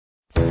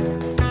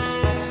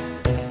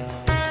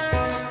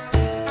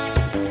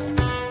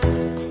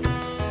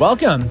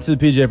Welcome to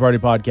the PJ Party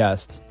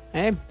Podcast.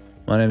 Hey.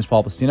 My name is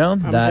Paul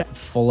Pastino.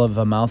 Full of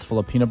a mouthful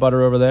of peanut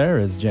butter over there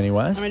is Jenny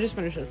West. Let me just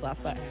finish this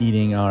last bite.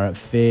 Eating our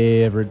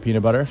favorite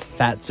peanut butter,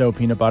 Fatso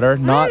peanut butter.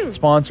 Not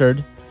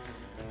sponsored.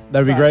 That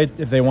would be great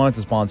if they wanted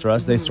to sponsor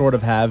us. They sort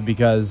of have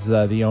because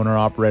the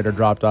owner-operator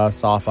dropped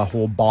us off a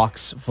whole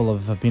box full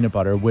of peanut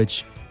butter,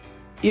 which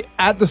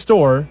at the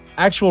store,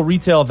 actual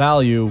retail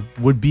value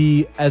would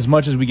be as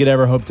much as we could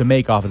ever hope to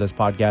make off of this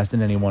podcast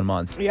in any 1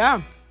 month.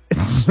 Yeah.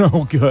 It's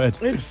so good.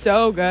 It's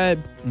so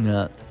good.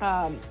 Yeah.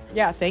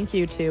 Yeah, thank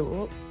you to...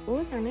 What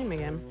was her name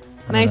again?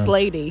 Nice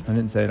lady. I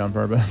didn't say it on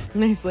purpose.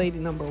 Nice lady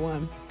number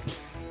one.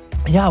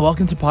 Yeah,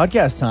 welcome to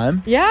podcast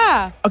time.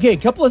 Yeah. Okay, a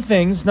couple of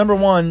things. Number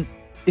one,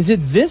 is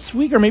it this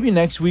week or maybe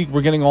next week we're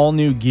getting all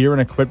new gear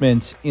and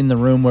equipment in the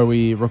room where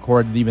we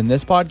record even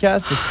this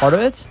podcast, this part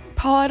of it?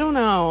 Paul, I don't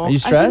know. Are you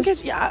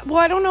stressed?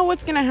 I don't know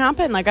what's going to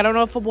happen. Like, I don't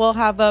know if we'll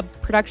have a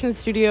production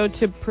studio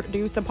to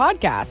produce a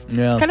podcast.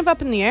 Yeah. It's kind of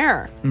up in the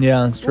air.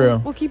 Yeah, that's true.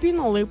 We'll keep you in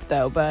the loop,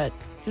 though, but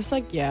just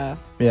like, yeah.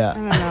 Yeah. I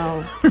don't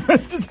know.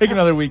 Have to take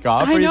another week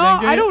off? I know.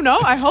 I don't know.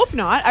 I hope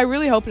not. I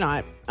really hope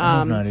not. I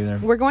hope not either.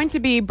 We're going to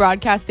be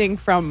broadcasting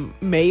from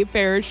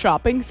Mayfair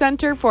Shopping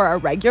Center for our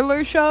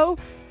regular show.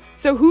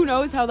 So who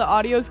knows how the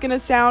audio is going to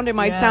sound. It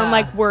might sound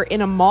like we're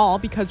in a mall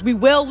because we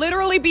will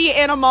literally be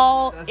in a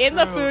mall. That's in true.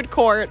 The food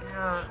court.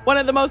 Yeah. One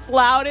of the most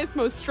loudest,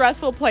 most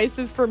stressful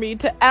places for me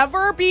to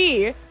ever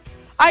be.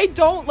 I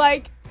don't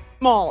like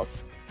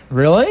malls.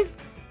 Really?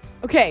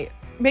 Okay,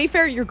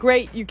 Mayfair, you're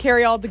great. You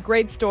carry all the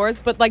great stores,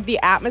 but like the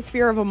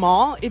atmosphere of a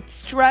mall, it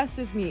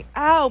stresses me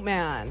out,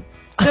 man.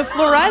 The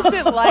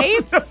fluorescent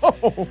lights,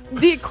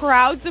 the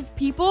crowds of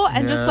people,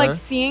 and just like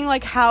seeing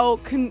like how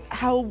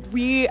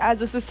we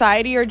as a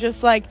society are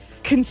just like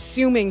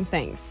consuming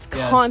things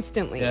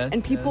constantly,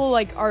 and people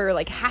like are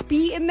like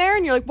happy in there,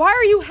 and you're like, why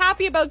are you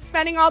happy about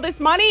spending all this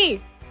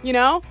money? You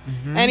know?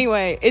 Mm-hmm.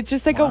 Anyway, it's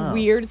just like a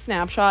weird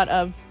snapshot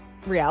of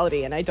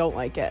reality, and I don't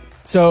like it.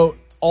 So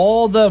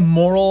all the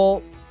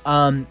moral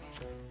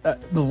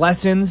the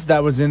lessons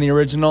that was in the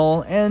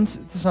original and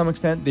to some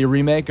extent the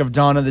remake of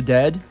Dawn of the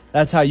Dead,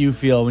 that's how you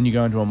feel when you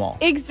go into a mall.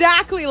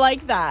 Exactly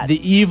like that.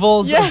 The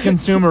evils of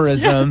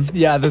consumerism. Yes.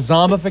 Yeah, the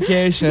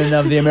zombification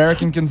of the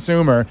American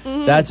consumer.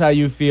 Mm-hmm. That's how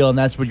you feel, and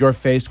that's what you're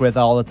faced with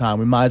all the time.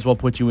 We might as well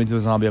put you into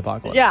a zombie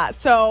apocalypse. Yeah,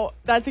 so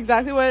that's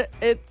exactly what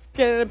it's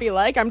going to be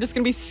like. I'm just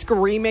going to be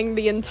screaming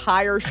the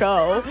entire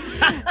show.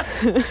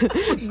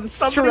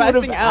 Somebody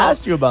would have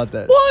asked you about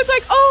this. Well, it's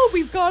like, oh,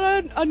 we've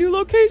got a new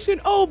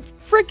location. Oh,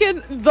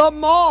 freaking the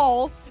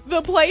mall.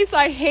 The place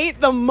I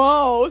hate the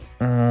most.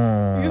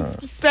 You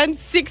spend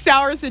 6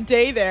 hours a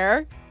day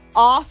there.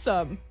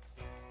 Awesome.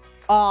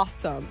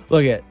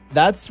 Look,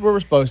 that's where we're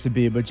supposed to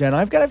be. But Jen,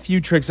 I've got a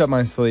few tricks up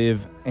my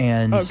sleeve,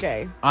 and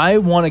I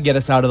want to get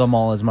us out of the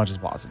mall as much as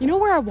possible. You know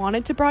where I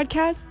wanted to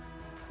broadcast?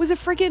 Was a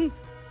freaking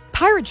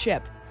pirate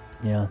ship.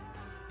 Yeah.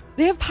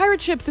 They have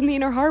pirate ships in the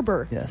Inner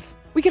Harbor. Yes.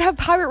 We could have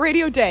Pirate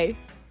Radio Day.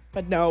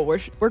 But no,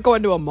 we're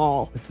going to a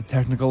mall. With the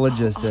technical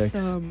logistics,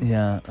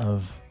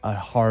 of a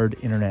hard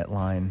internet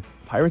line.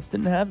 Pirates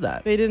didn't have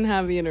that. They didn't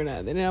have the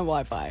internet. They didn't have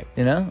Wi-Fi.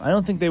 You know, I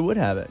don't think they would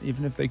have it,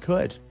 even if they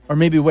could. Or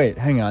maybe, wait,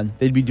 hang on.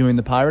 They'd be doing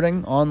the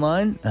pirating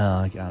online? Oh,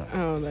 I got it.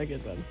 Oh, that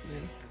gets done. Yeah.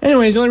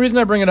 Anyways, the only reason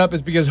I bring it up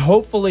is because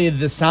hopefully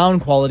the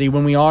sound quality,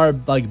 when we are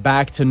like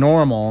back to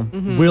normal,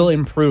 will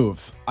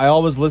improve. I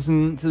always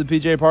listen to the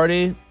PJ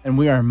Party, and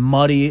we are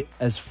muddy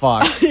as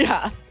fuck.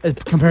 Yeah.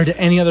 Compared to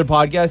any other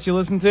podcast you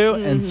listen to.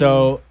 And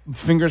so,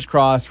 fingers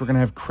crossed, we're going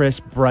to have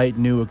crisp, bright,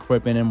 new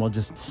equipment, and we'll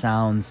just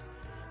sound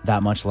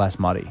that much less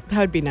muddy. That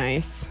would be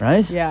nice.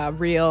 Right? Yeah,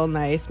 real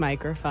nice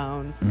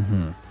microphones.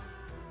 Mm-hmm.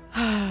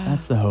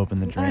 That's the hope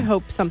and the dream. I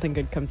hope something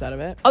good comes out of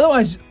it.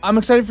 Otherwise, I'm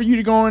excited for you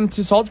to go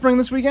into Salt Spring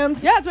this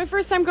weekend. Yeah, it's my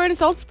first time going to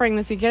Salt Spring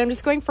this weekend. I'm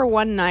just going for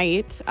one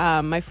night.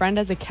 My friend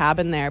has a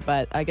cabin there,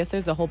 but I guess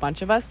there's a whole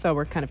bunch of us, so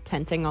we're kind of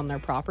tenting on their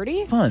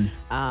property. Fun.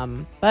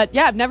 But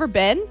yeah, I've never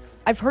been.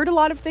 I've heard a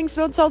lot of things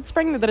about Salt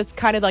Spring, that it's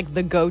kind of like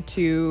the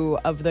go-to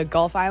of the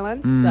Gulf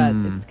Islands, that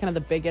it's kind of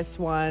the biggest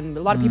one.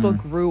 A lot of people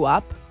grew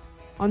up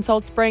on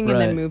Salt Spring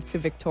and then moved to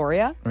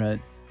Victoria. Right.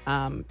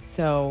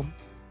 So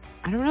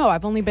I don't know.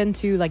 I've only been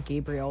to like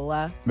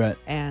Gabriola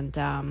and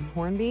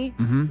Hornby,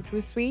 which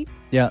was sweet.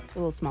 Yeah. A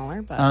little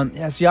smaller,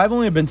 but see, I've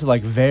only been to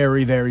like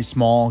very, very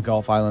small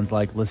Gulf Islands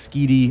like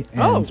Lasqueti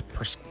and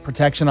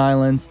Protection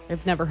Islands.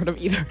 I've never heard of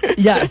either.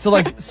 Yeah, so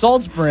like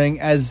Salt Spring,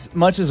 as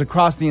much as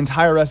across the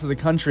entire rest of the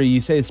country, you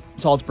say it's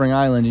Salt Spring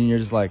Island and you're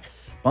just like,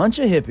 bunch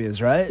of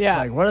hippies, right? Yeah. It's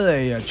like, what are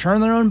they,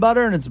 churn their own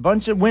butter? And it's a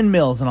bunch of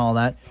windmills and all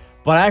that.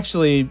 But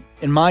actually,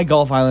 in my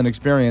Gulf Island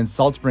experience,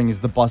 Salt Spring is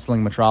the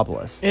bustling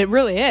metropolis. It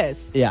really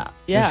is. Yeah.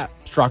 There's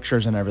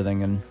structures and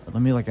everything, and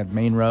maybe like a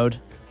main road.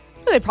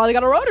 They probably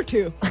got a road or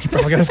two. They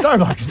probably got a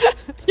Starbucks.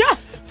 Yeah.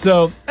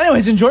 So,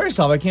 anyways, enjoy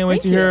yourself. I can't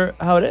wait to hear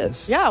how it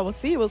is. Yeah, we'll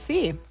see.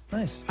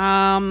 Nice.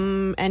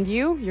 And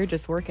you're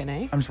just working,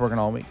 eh? I'm just working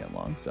all weekend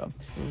long, so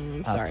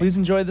sorry. Please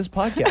enjoy this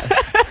podcast.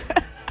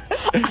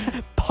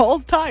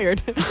 Paul's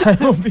tired.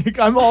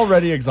 I'm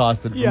already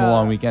exhausted from the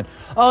long weekend.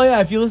 Oh,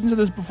 yeah, if you listen to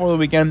this before the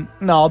weekend,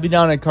 I'll be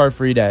down at Car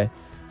Free Day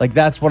Like,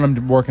 that's what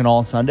I'm working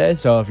all Sunday.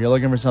 So if you're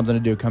looking for something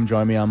to do, come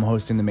join me. I'm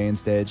hosting the main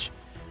stage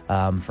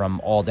from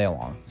all day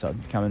long. So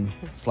come and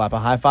slap a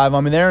high five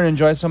on me there and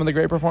enjoy some of the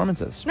great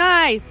performances.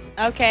 Nice.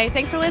 Okay,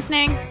 thanks for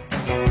listening.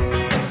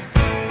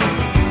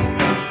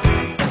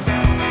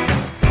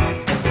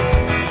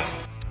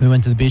 We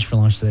went to the beach for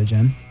lunch today,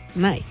 Jen.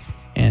 Nice.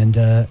 And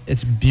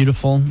it's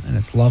beautiful and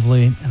it's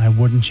lovely. And I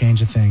wouldn't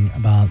change a thing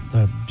about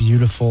the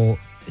beautiful,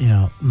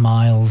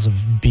 miles of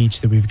beach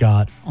that we've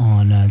got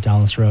on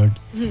Dallas Road,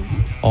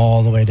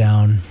 all the way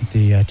down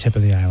the tip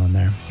of the island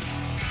there.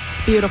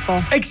 It's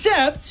beautiful.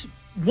 Except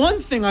one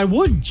thing I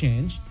would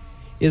change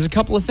is a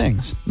couple of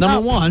things.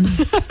 Number one.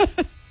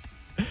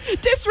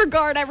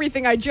 Disregard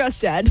everything I just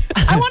said.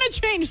 I want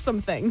to change some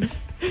things.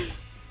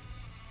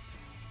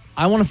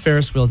 I want a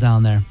Ferris wheel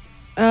down there.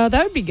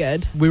 That would be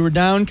good. We were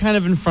down kind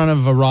of in front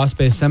of a Ross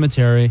Bay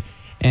Cemetery,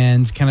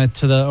 and kind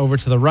of over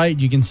to the right,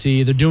 you can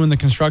see they're doing the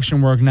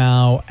construction work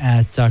now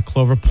at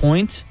Clover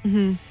Point.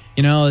 Mm-hmm.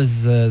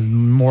 There's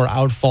more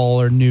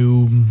outfall or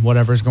new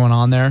whatever's going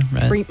on there.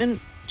 Right?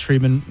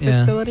 Treatment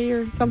facility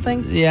or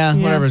something. Yeah,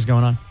 whatever's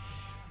going on.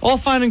 All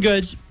fine and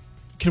good.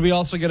 Could we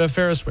also get a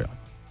Ferris wheel?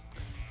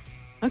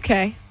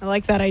 Okay, I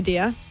like that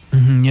idea.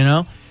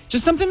 Mm-hmm,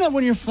 just something that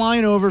when you're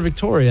flying over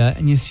Victoria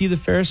and you see the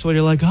Ferris wheel,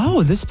 you're like,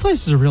 oh, this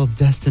place is a real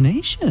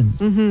destination.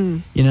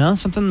 Mm-hmm.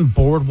 Something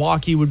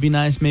boardwalky would be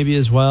nice maybe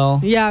as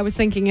well. Yeah, I was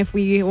thinking if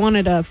we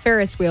wanted a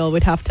Ferris wheel,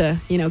 we'd have to,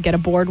 get a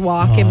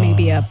boardwalk and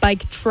maybe a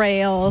bike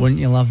trail.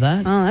 Wouldn't you love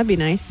that? Oh, that'd be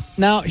nice.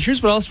 Now,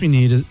 here's what else we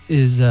need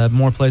is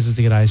more places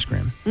to get ice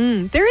cream.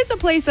 There is a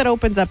place that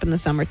opens up in the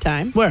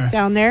summertime. Where?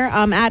 Down there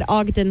at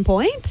Ogden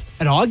Point.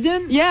 At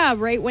Ogden? Yeah,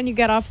 right when you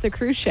get off the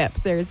cruise ship.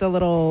 There's a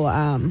little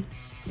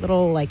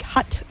like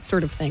hut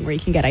sort of thing where you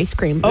can get ice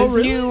cream. Oh,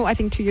 really? New, I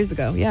think 2 years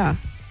ago. Yeah.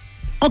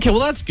 Okay, well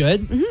that's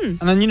good. Mm-hmm.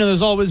 And then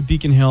there's always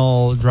Beacon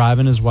Hill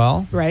Drive-In as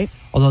well. Right.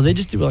 Although they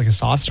just do like a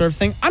soft serve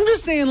thing. I'm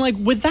just saying, like,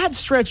 with that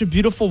stretch of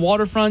beautiful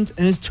waterfront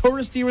and as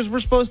touristy as we're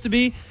supposed to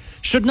be,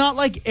 should not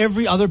like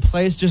every other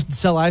place just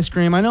sell ice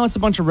cream? I know it's a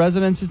bunch of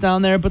residences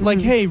down there, but like,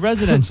 hey,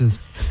 residences,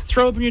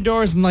 throw open your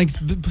doors and like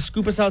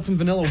scoop us out some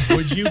vanilla,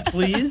 would you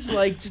please?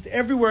 Like, just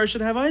everywhere should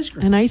have ice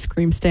cream. An ice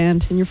cream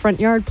stand in your front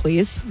yard,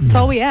 please. That's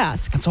all we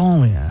ask. That's all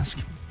we ask.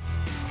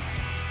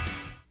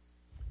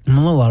 I'm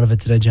a little out of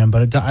it today, Jen,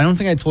 but I don't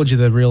think I told you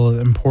the real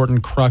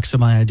important crux of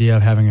my idea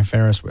of having a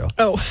Ferris wheel.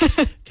 Oh.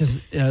 Because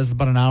it was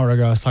about an hour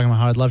ago, I was talking about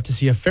how I'd love to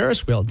see a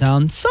Ferris wheel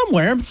down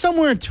somewhere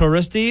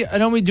touristy. I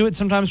know we do it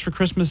sometimes for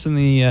Christmas in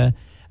the at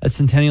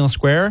Centennial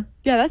Square.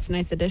 Yeah, that's a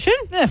nice addition.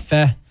 Yeah,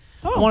 fair.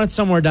 I want it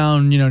somewhere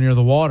down, near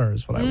the water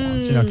is what I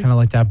want. Kind of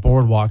like that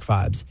boardwalk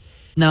vibes.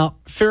 Now,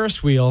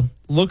 Ferris wheel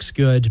looks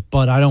good,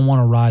 but I don't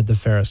want to ride the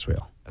Ferris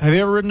wheel. Have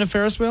you ever ridden a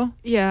Ferris wheel?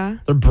 Yeah.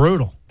 They're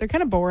brutal. They're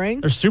kind of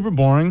boring. They're super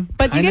boring.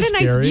 But you get a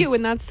nice scary view,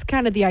 and that's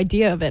kind of the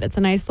idea of it. It's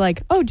a nice,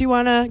 like, oh, do you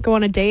want to go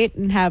on a date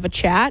and have a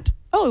chat?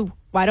 Oh,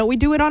 why don't we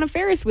do it on a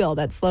Ferris wheel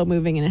that's slow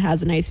moving and it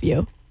has a nice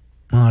view?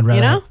 Well,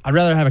 I'd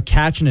rather have a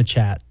catch and a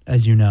chat,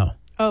 as you know.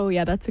 Oh,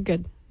 yeah, that's a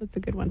good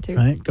one, too.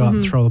 Right? Go out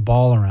and throw the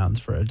ball around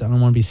for it. I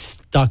don't want to be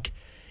stuck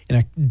in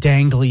a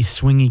dangly,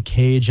 swingy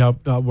cage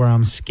out where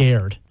I'm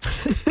scared.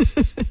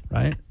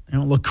 Right? I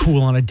don't look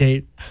cool on a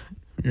date.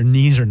 Your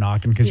knees are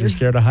knocking because you're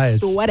scared of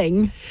heights.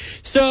 Sweating.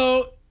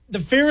 So the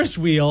Ferris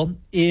wheel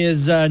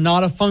is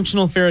not a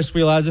functional Ferris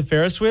wheel as a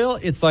Ferris wheel.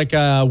 It's like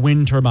a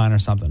wind turbine or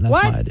something. That's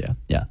my idea.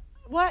 Yeah.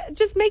 What?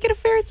 Just make it a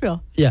Ferris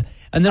wheel. Yeah.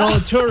 And then all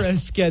the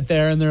tourists get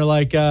there and they're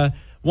like,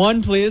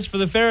 one, please, for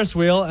the Ferris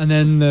wheel. And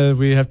then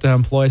we have to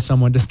employ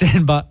someone to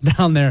stand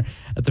down there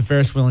at the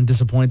Ferris wheel and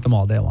disappoint them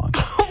all day long.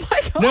 Oh,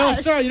 my God. No,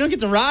 sorry, you don't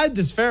get to ride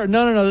this Ferris.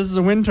 No, this is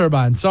a wind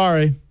turbine.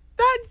 Sorry.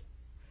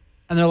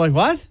 And they're like,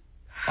 what?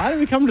 Why did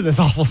we come to this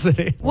awful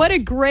city? What a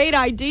great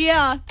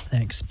idea.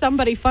 Thanks.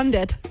 Somebody fund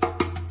it.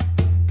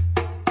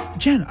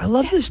 Jen, I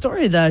love this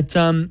story that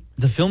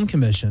the Film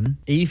Commission,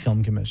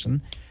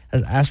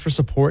 has asked for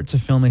support to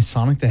film a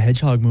Sonic the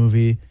Hedgehog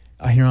movie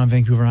here on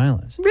Vancouver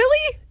Island.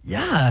 Really?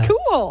 Yeah.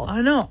 Cool.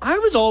 I know. I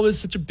was always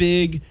such a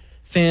big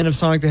fan of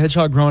Sonic the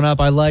Hedgehog growing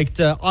up. I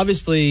liked,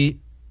 obviously,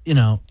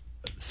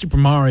 Super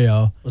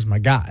Mario was my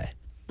guy.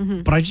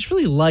 Mm-hmm. But I just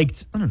really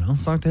liked,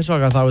 Sonic the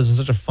Hedgehog I thought was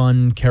such a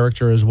fun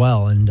character as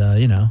well. And,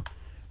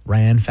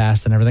 ran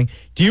fast and everything.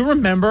 Do you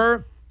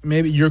remember,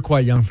 maybe you're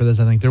quite young for this,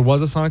 I think, there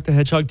was a Sonic the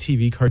Hedgehog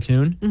TV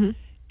cartoon. Mm-hmm.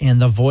 And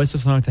the voice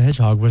of Sonic the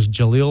Hedgehog was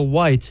Jaleel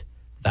White.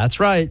 That's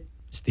right.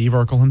 Steve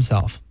Urkel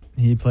himself.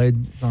 He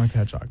played Sonic the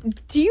Hedgehog.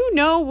 Do you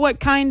know what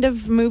kind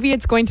of movie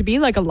it's going to be?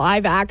 Like a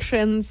live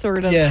action,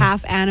 sort of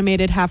half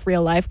animated, half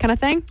real life kind of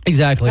thing?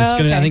 Exactly. It's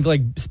going to, I think,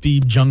 like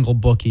Speed Jungle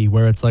Bookie,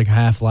 where it's like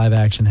half live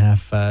action,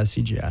 half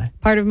CGI.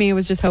 Part of me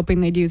was just hoping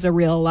they'd use a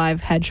real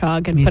live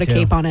hedgehog and put a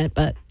cape on it,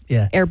 but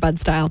Air Bud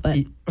style. But,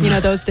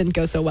 those didn't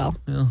go so well.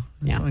 Well,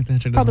 yeah. Sonic the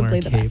Hedgehog probably doesn't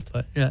wear the a cape, best.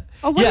 But yeah.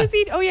 Oh, what is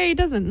he? Oh, yeah, he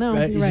doesn't. No,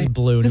 right? You're He's right. just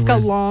blue. He's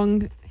got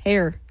long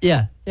hair.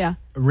 Yeah. Yeah.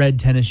 Red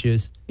tennis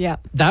shoes. Yeah.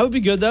 That would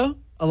be good, though.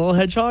 A little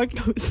hedgehog.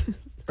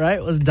 Right?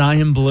 Let's dye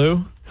him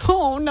blue.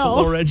 Oh, no. Put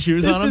little red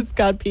shoes on him. This has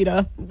got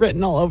PETA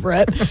written all over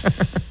it.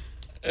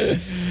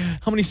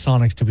 How many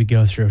Sonics did we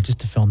go through just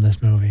to film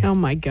this movie? Oh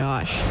my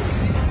gosh.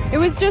 It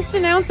was just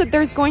announced that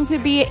there's going to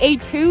be a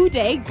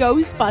 2-day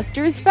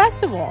Ghostbusters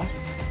festival.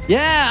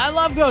 Yeah, I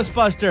love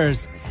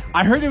Ghostbusters.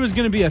 I heard it was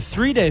going to be a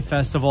 3-day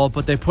festival,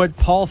 but they put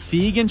Paul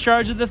Feig in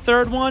charge of the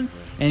third one,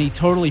 and he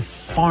totally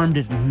farmed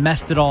it and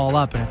messed it all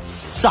up, and it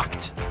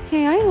sucked.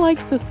 Hey, I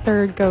like the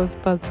third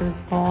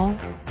Ghostbusters, Paul.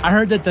 I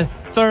heard that the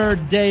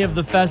third day of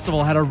the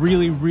festival had a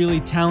really, really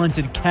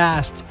talented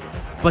cast,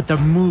 but the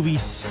movie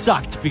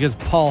sucked because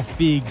Paul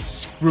Feig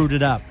screwed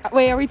it up.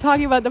 Wait, are we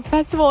talking about the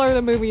festival or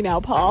the movie now,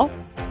 Paul?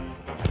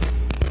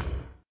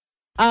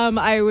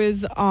 I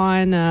was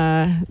on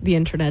the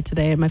internet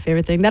today, and my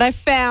favorite thing that I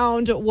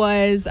found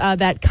was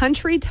that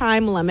Country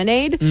Time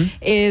Lemonade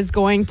is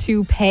going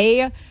to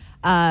pay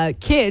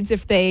kids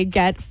if they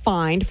get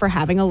fined for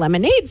having a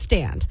lemonade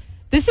stand.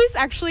 This is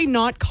actually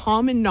not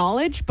common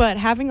knowledge, but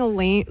having a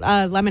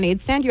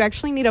lemonade stand, you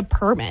actually need a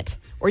permit,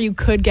 or you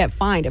could get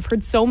fined. I've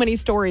heard so many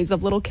stories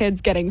of little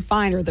kids getting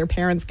fined or their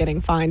parents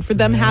getting fined for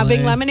them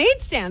having lemonade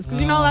stands,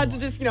 because you're not allowed to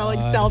just,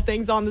 sell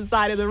things on the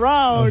side of the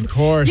road. Of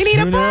course. You need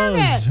Who a permit.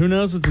 knows? Who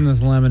knows what's in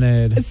this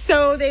lemonade?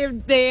 So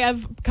they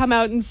have come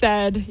out and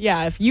said,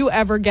 yeah, if you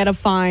ever get a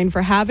fine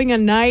for having a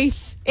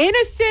nice,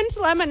 innocent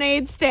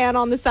lemonade stand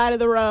on the side of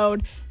the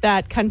road,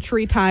 that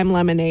Country Time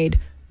Lemonade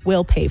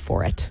will pay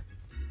for it.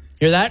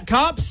 Hear that,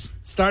 cops?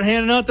 Start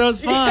handing out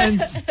those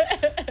fines.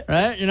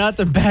 Right? You're not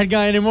the bad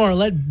guy anymore.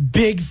 Let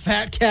Big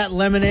Fat Cat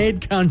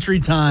Lemonade Country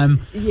Time.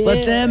 Yeah.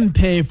 Let them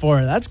pay for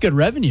it. That's good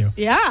revenue.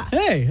 Yeah.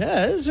 Hey,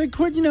 this is a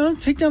quick,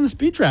 take down the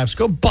speed traps.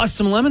 Go bust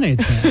some lemonade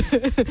stands.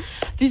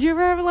 Did you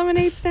ever have a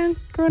lemonade stand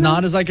growing up?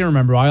 Not as I can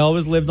remember. I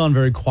always lived on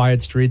very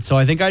quiet streets, so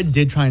I think I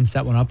did try and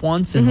set one up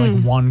once,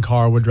 and one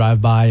car would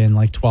drive by in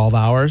 12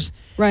 hours.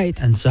 Right.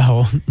 And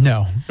so,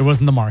 no, it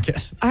wasn't the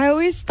market. I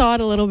always thought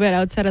a little bit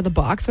outside of the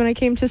box when it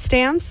came to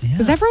stands,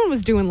 because everyone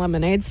was doing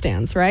lemonade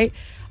stands, right?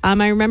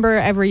 I remember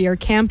every year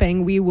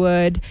camping, we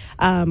would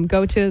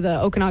go to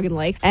the Okanagan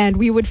Lake and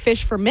we would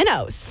fish for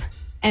minnows.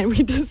 And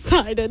we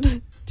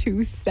decided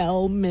to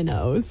sell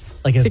minnows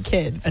to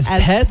kids. As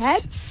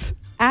pets?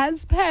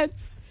 As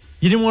pets.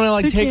 You didn't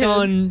want to take kids.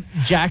 on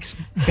Jack's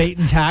bait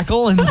and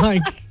tackle and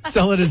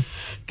sell it as,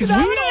 because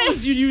we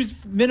always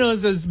use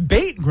minnows as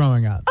bait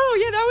growing up. Oh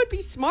yeah, that would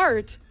be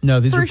smart.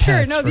 No, these were pets. For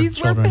sure. No, these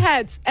children. were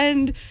pets,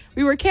 and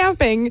we were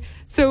camping.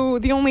 So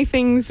the only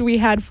things we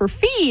had for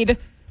feed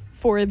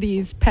for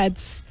these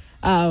pets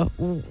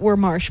were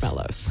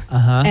marshmallows,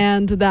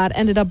 and that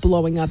ended up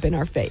blowing up in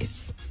our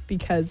face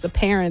because the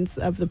parents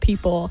of the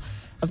people.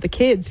 Of the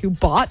kids who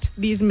bought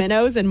these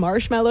minnows and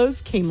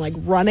marshmallows came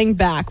running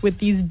back with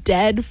these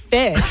dead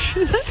fish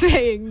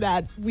saying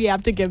that we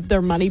have to give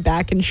their money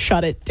back and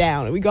shut it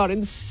down. And we got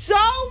in so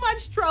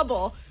much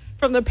trouble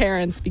from the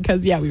parents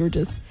because, we were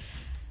just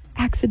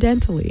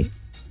accidentally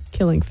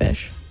killing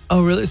fish.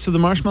 Oh, really? So the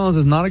marshmallows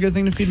is not a good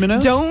thing to feed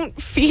minnows?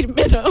 Don't feed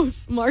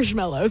minnows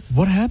marshmallows.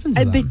 What happens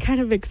to them? They them?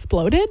 kind of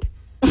exploded.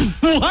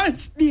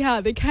 What?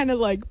 Yeah, they kind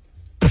of I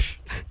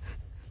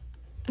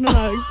don't know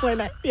how to explain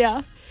that.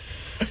 Yeah.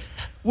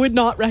 Would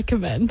not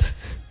recommend.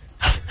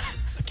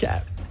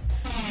 Okay.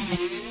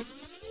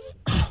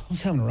 I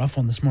was having a rough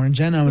one this morning,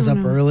 Jen. I was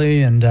up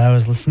early and I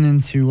was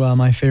listening to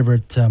my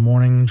favorite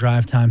morning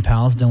drive time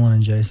pals, Dylan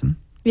and Jason.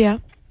 Yeah.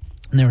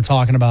 And they were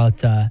talking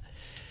about a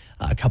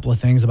couple of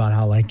things about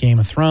how Game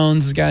of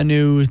Thrones has got a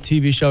new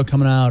TV show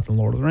coming out, and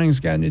Lord of the Rings has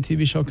got a new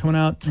TV show coming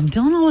out. And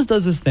Dylan always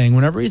does this thing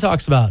whenever he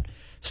talks about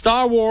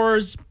Star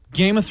Wars,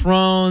 Game of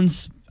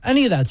Thrones,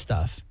 any of that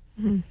stuff.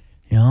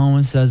 He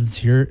always says it's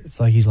here. It's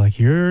he's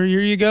here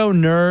you go,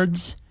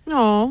 nerds.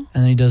 No.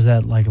 And then he does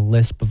that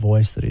lisp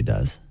voice that he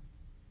does.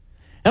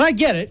 And I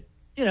get it,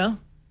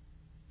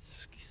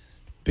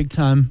 big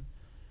time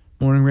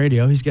morning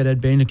radio. He's got Ed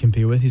Bain to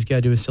compete with. He's got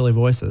to do his silly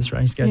voices, right?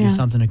 He's got to do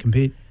something to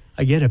compete.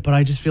 I get it, but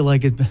I just feel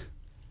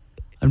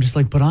I'm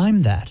just but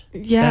I'm that.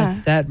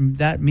 Yeah.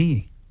 That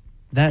me.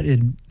 That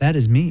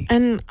is me.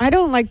 And I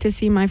don't like to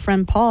see my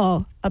friend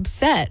Paul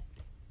upset.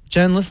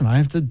 Jen, listen, I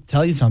have to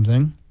tell you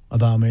something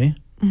about me.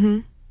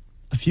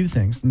 A few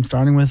things. I'm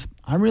starting with,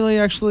 I really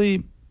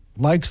actually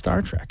like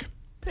Star Trek.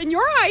 And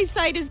your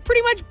eyesight is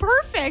pretty much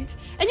perfect.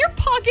 And your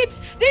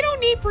pockets, they don't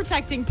need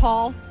protecting,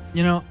 Paul.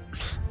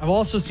 I've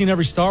also seen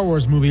every Star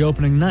Wars movie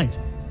opening night.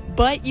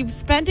 But you've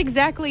spent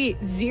exactly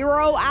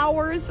 0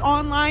 hours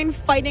online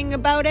fighting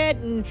about it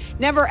and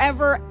never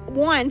ever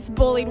once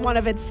bullied one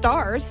of its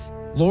stars.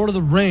 Lord of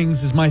the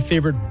Rings is my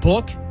favorite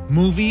book,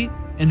 movie,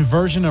 and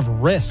version of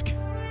Risk.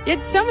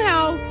 Yet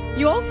somehow,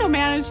 you also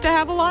managed to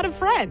have a lot of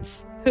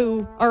friends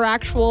who are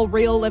actual,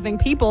 real, living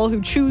people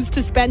who choose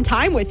to spend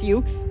time with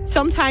you,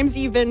 sometimes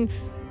even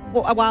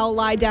while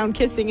lie down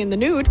kissing in the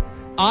nude.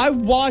 I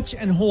watch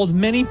and hold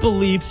many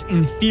beliefs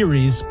and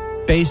theories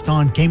based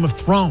on Game of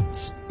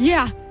Thrones.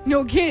 Yeah,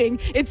 no kidding.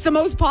 It's the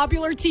most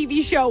popular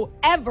TV show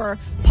ever.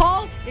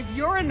 Paul, if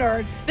you're a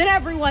nerd, then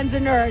everyone's a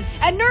nerd.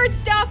 And nerd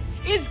stuff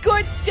is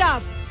good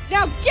stuff.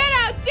 Now get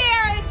out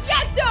there and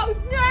get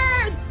those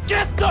nerds!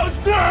 Get those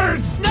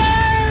nerds!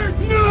 Nerd!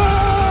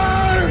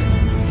 Nerd!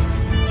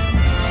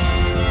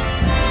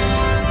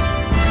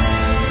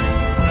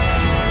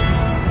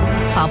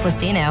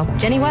 Plastino,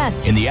 Jenny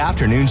West. In the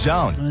afternoon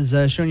zone. I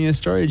was showing you a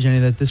story, Jenny,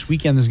 that this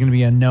weekend there's going to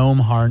be a gnome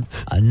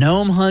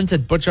hunt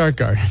at Butch Art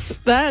Gardens.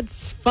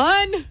 That's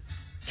fun.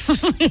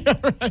 Yeah,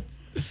 right.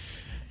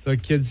 So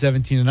kids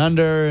 17 and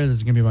under,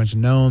 there's going to be a bunch of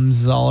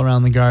gnomes all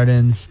around the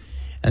gardens.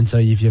 And so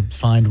if you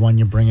find one,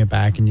 you bring it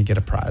back and you get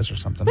a prize or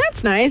something.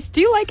 That's nice. Do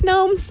you like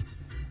gnomes?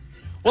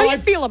 Well, How do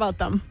you feel about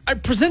them? I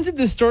presented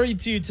this story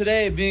to you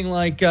today being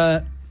like,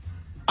 I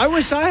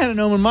wish I had a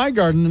gnome in my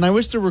garden and I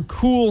wish there were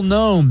cool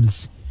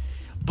gnomes.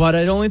 But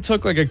it only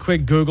took like a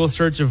quick Google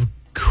search of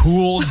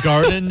cool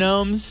garden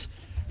gnomes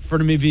for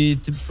me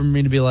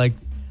to be like,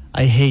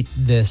 I hate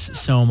this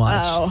so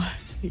much. Oh,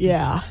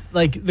 yeah.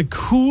 Like the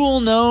cool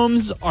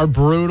gnomes are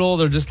brutal.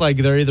 They're just like,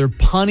 they're either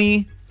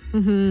punny,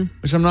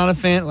 which I'm not a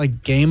fan,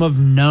 like Game of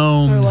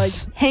Gnomes. Or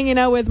like hanging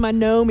out with my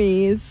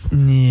gnomies.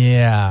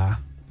 Yeah.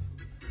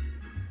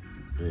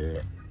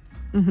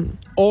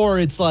 Or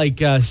it's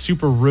like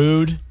super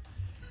rude.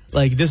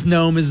 Like this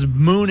gnome is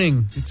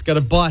mooning. It's got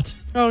a butt.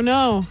 Oh,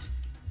 no.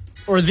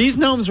 Or these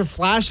gnomes are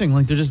flashing.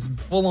 Like they're just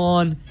full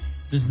on,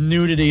 just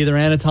nudity. They're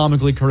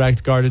anatomically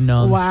correct garden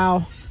gnomes.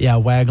 Wow. Yeah,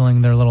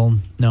 waggling their little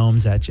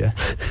gnomes at you.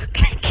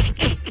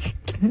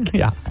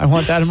 Yeah, I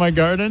want that in my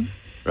garden,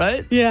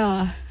 right?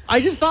 Yeah.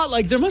 I just thought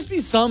like there must be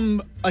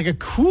some like a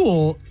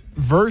cool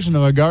version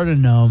of a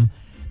garden gnome.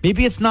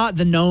 Maybe it's not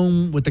the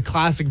gnome with the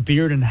classic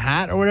beard and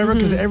hat or whatever.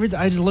 Because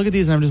I just look at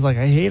these and I'm just like,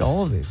 I hate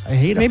all of these. I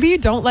hate them. Maybe you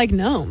don't like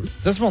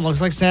gnomes. This one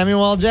looks like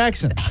Samuel L.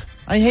 Jackson.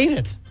 I hate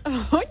it.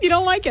 You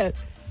don't like it.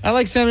 I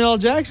like Samuel L.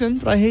 Jackson,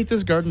 but I hate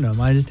this garden gnome.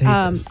 I just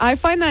hate this. I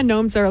find that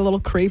gnomes are a little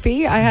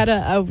creepy. I had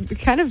a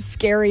kind of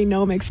scary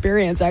gnome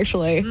experience,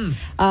 actually.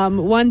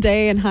 One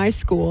day in high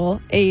school,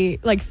 a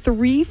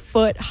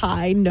 3-foot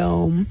high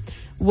gnome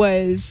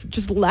was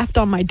just left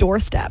on my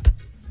doorstep.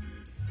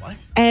 What?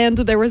 And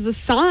there was a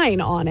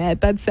sign on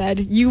it that said,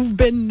 "You've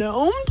been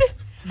gnomed."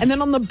 And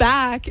then on the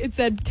back, it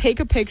said, "Take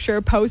a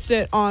picture, post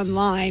it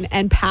online,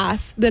 and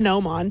pass the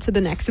gnome on to the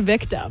next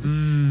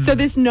victim." So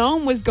this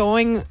gnome was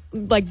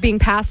being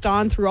passed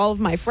on through all of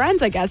my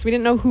friends, I guess. We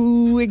didn't know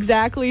who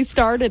exactly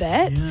started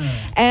it. Yeah.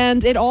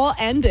 And it all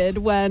ended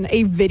when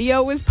a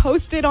video was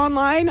posted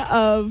online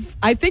of,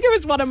 I think it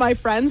was one of my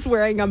friends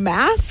wearing a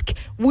mask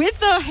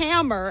with a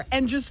hammer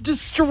and just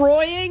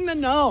destroying the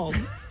gnome.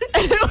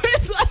 And it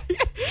was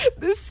like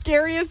the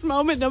scariest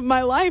moment of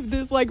my life.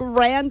 This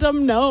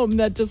random gnome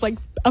that just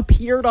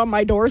appeared on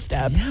my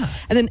doorstep,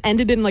 and then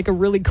ended in a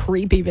really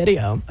creepy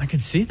video. I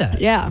could see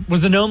that. Yeah.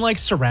 Was the gnome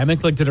ceramic?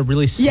 Did it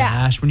really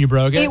smash when you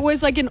broke it? It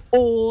was an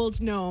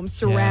old gnome,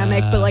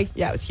 ceramic, but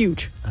it was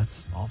huge.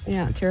 That's awful.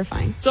 Yeah,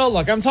 terrifying. So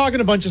look, I'm talking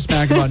a bunch of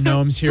smack about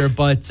gnomes here,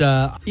 but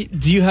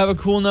do you have a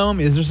cool gnome?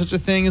 Is there such a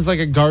thing as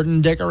a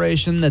garden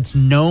decoration that's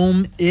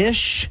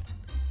gnome-ish?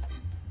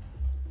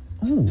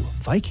 Ooh,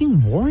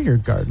 Viking warrior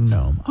garden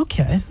gnome.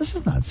 Okay, this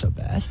is not so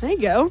bad. There you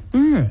go.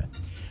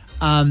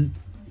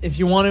 If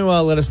you want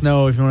to let us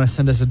know, if you want to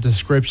send us a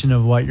description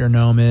of what your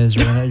gnome is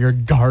or your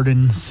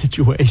garden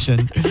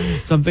situation,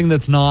 something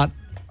that's not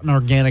an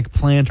organic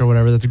plant or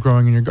whatever that's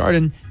growing in your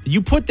garden that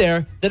you put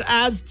there that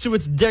adds to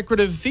its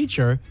decorative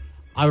feature,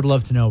 I would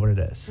love to know what it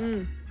is.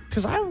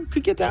 Because I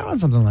could get down on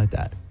something like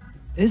that.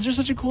 Is there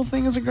such a cool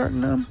thing as a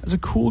garden gnome? As a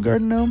cool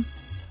garden gnome?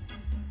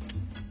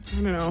 I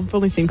don't know. I've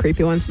only seen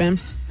creepy ones, man.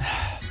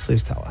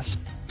 Please tell us.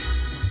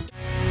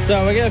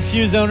 So we got a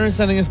few zoners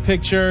sending us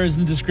pictures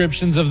and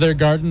descriptions of their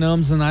garden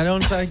gnomes, and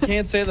I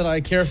can't say that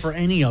I care for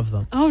any of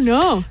them. Oh,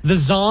 no. The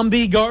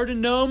zombie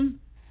garden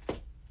gnome?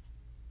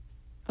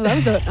 Oh, that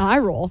was an eye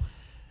roll.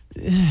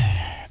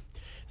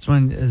 It's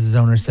when the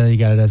zoner said he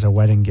got it as a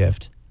wedding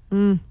gift.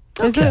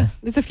 There's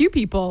a few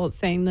people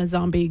saying the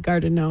zombie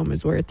garden gnome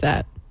is where it's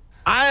at.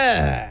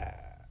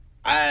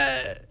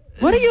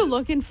 What are you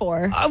looking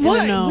for?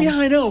 What? Yeah,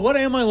 I know. What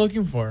am I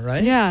looking for,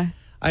 right? Yeah.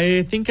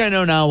 I think I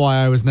know now why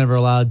I was never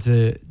allowed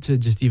to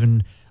just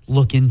even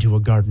look into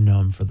a garden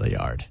gnome for the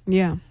yard.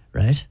 Yeah.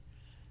 Right?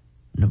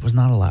 And it was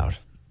not allowed.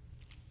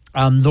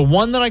 The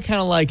one that I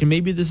kind of like, and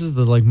maybe this is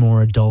the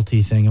more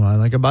adulty thing I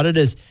like about it,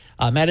 is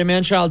Maddie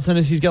Manchild sent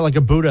us, he's got a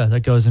Buddha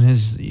that goes in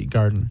his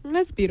garden.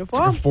 That's beautiful.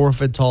 It's a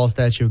 4-foot tall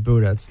statue of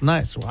Buddha. It's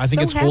nice. I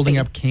think it's holding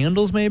up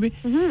candles, maybe.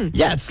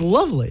 Yeah, it's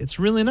lovely. It's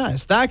really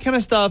nice. That kind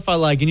of stuff I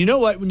like. And you know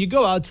what? When you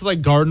go out to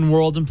garden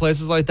worlds and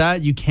places like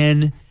that,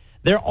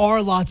 there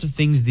are lots of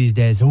things these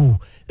days. Oh,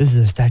 this is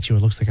a statue.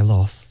 It looks like a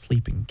little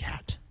sleeping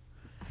cat.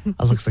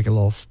 It looks like a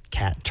little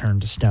cat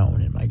turned to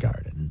stone in my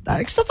garden.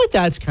 Stuff like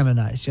that's kind of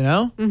nice, you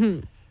know?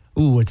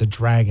 Ooh, it's a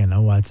dragon.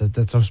 Oh, it's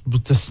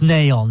a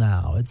snail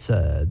now.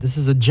 This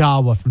is a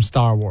Jawa from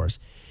Star Wars.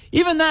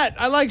 Even that,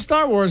 I like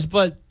Star Wars,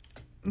 but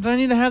do I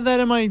need to have that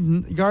in my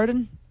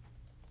garden?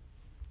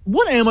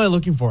 What am I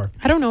looking for?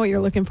 I don't know what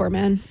you're looking for,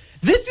 man.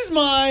 This is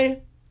my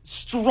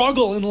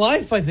struggle in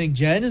life, I think,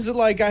 Jen. Is it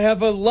I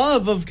have a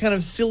love of kind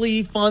of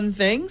silly, fun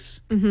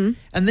things? And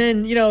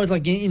then, it's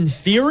in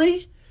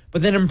theory,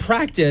 but then in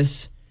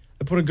practice,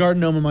 I put a garden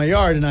gnome in my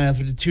yard, and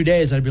after 2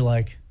 days, I'd be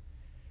like,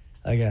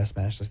 I gotta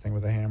smash this thing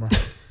with a hammer.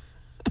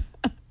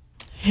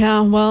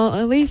 Yeah, well,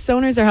 at least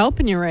owners are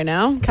helping you right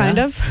now, kind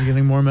Yeah? of. You're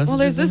getting more messages. Well,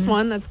 there's in this here?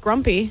 one that's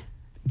grumpy.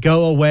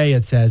 Go away,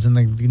 it says, and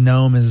the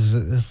gnome is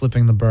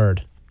flipping the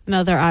bird.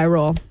 Another eye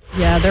roll.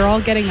 Yeah, they're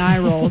all getting eye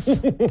rolls.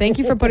 Thank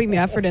you for putting the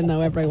effort in,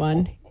 though,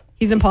 everyone.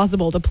 He's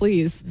impossible to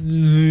please.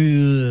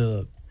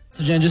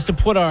 So, Jen, just to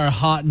put our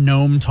hot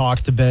gnome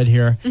talk to bed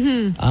here,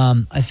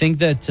 I think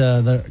that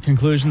the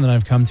conclusion that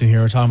I've come to here,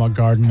 we're talking about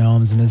garden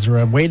gnomes, and is there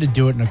a way to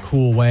do it in a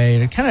cool way?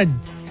 And it kind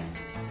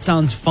of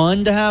sounds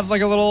fun to have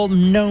like a little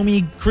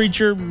gnomey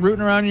creature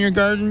rooting around in your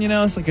garden, you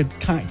know? It's like it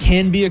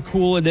can be a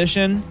cool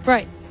addition.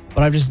 Right.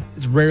 But I've just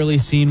rarely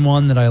seen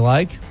one that I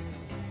like.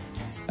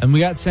 And we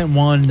got sent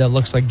one that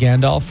looks like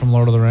Gandalf from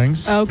Lord of the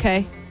Rings.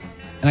 Okay.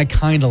 And I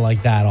kind of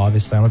like that,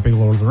 obviously. I'm a big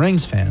Lord of the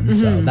Rings fan,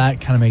 so that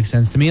kind of makes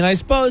sense to me. And I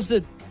suppose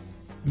that,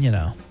 you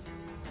know,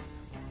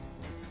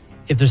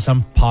 if there's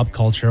some pop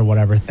culture or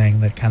whatever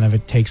thing that kind of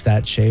it takes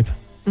that shape.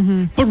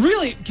 But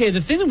really, okay,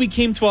 the thing that we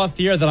came to off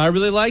the air that I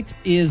really liked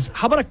is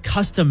how about a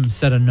custom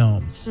set of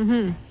gnomes?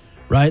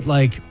 Right?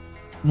 Like,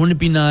 wouldn't it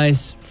be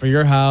nice for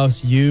your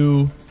house,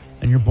 you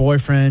and your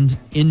boyfriend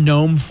in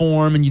gnome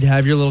form, and you'd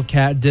have your little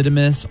cat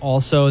Didymus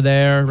also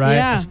there, right?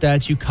 Yeah. A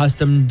statue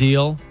custom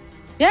deal.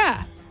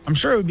 Yeah. I'm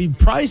sure it would be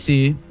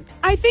pricey.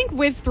 I think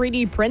with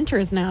 3D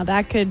printers now,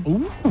 that could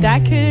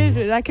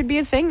be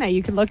a thing that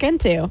you could look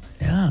into.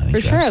 Yeah, I think For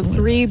you're sure.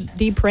 absolutely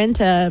 3D print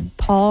a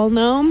Paul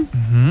gnome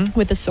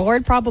with a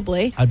sword,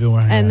 probably. I'd be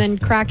wearing and that. then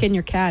crack in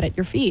your cat at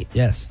your feet.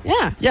 Yes.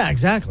 Yeah. Yeah,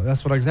 exactly.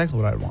 That's exactly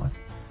what I'd want.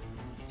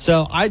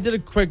 So I did a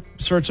quick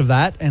search of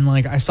that, and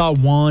like I saw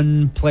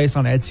one place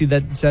on Etsy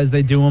that says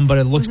they do them, but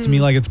it looks to me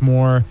like it's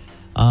more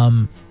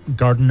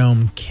garden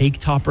gnome cake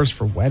toppers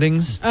for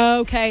weddings.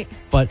 Okay.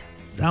 But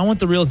I want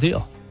the real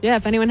deal. Yeah,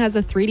 if anyone has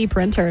a 3D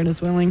printer and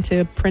is willing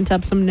to print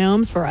up some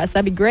gnomes for us,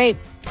 that'd be great.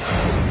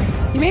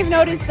 You may have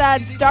noticed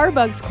that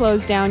Starbucks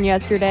closed down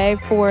yesterday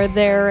for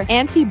their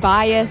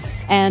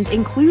anti-bias and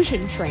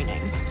inclusion training.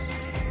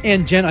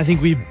 And Jen, I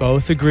think we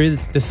both agree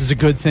that this is a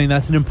good thing.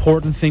 That's an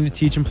important thing to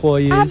teach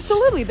employees.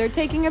 Absolutely. They're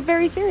taking it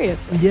very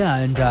seriously. Yeah,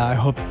 and I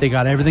hope that they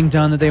got everything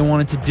done that they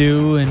wanted to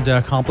do and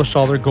accomplished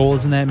all their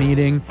goals in that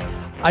meeting.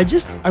 I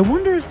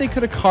wonder if they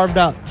could have carved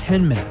out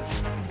 10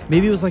 minutes.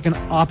 Maybe it was like an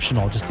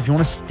optional, just if you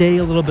want to stay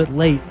a little bit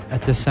late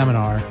at this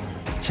seminar,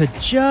 to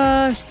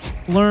just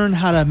learn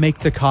how to make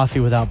the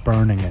coffee without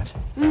burning it.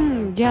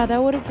 Yeah,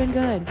 that would have been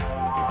good.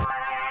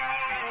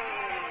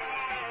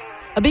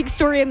 A big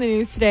story in the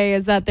news today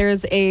is that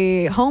there's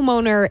a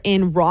homeowner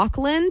in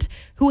Rockland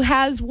who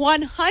has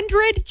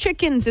 100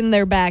 chickens in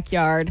their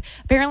backyard.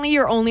 Apparently,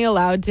 you're only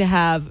allowed to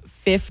have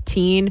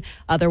 15.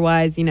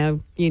 Otherwise,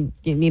 you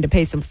need to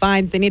pay some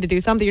fines. They need to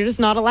do something. You're just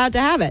not allowed to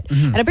have it.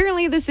 And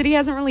apparently, the city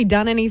hasn't really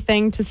done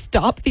anything to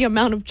stop the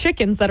amount of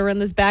chickens that are in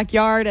this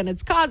backyard. And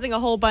it's causing a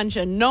whole bunch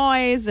of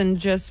noise and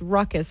just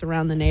ruckus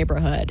around the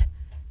neighborhood.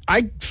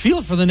 I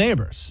feel for the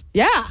neighbors,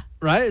 Yeah.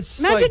 right? It's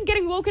Imagine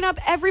getting woken up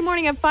every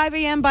morning at 5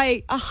 a.m.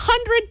 by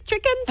 100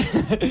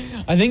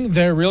 chickens. I think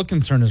their real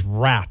concern is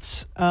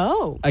rats.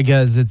 Oh. I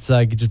guess it's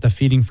like just a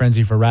feeding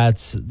frenzy for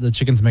rats. The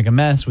chickens make a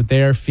mess with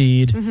their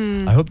feed.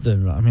 I hope the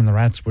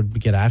rats would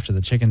get after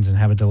the chickens and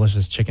have a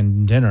delicious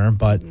chicken dinner,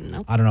 but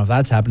I don't know if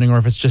that's happening or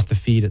if it's just the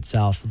feed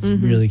itself. It's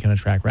really going to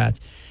attract rats.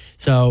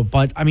 So,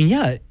 but I mean,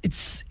 yeah, it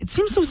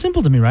seems so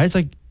simple to me, right? It's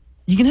like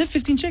you can have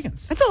 15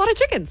 chickens. That's a lot of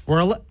chickens.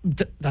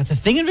 That's a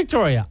thing in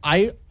Victoria.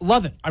 I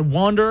love it. I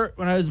wander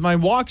when I was my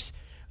walks.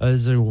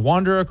 As I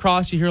wander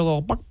across, you hear a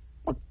little buck,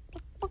 buck,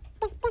 buck, buck,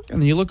 buck, buck,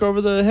 and then you look over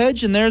the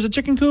hedge, and there's a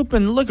chicken coop.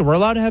 And look, we're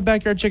allowed to have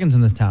backyard chickens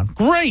in this town.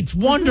 Great,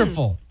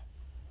 wonderful.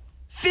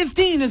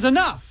 15 is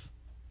enough.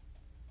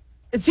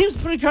 It seems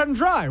pretty cut and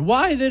dry.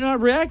 Why are they not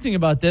reacting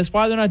about this?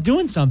 Why are they not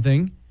doing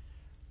something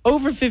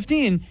over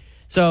 15?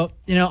 So,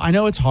 I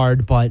know it's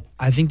hard, but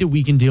I think that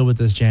we can deal with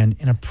this, Jen,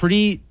 in a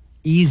pretty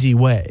easy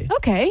way.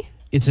 Okay.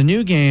 It's a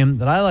new game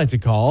that I like to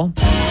call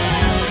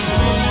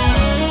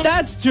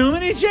That's Too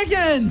Many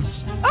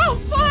Chickens. Oh,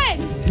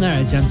 fun. All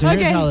right, Jen, so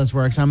here's how this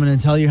works. I'm going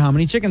to tell you how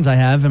many chickens I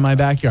have in my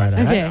backyard.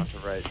 All right?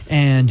 Okay.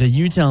 And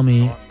you tell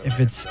me if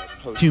it's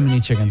too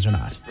many chickens or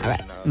not. All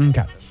right.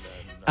 Okay.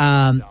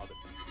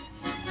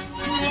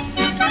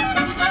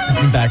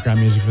 This is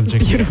background music for the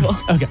chickens. Beautiful.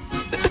 Okay.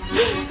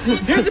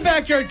 Here's a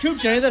backyard coop,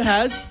 Jenny, that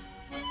has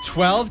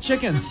 12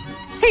 chickens.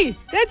 Hey,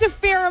 that's a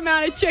fair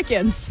amount of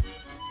chickens.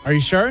 Are you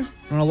sure? You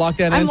want to lock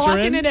that I'm answer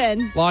locking it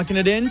in. Locking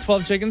it in.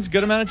 12 chickens.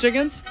 Good amount of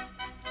chickens?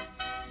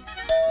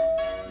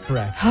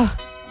 Correct.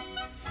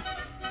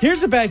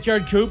 Here's a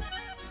backyard coop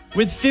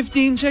with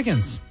 15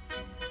 chickens.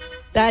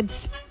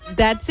 That's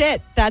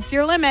it. That's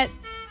your limit.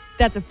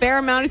 That's a fair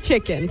amount of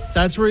chickens.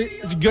 That's where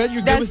it's good.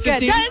 You're good with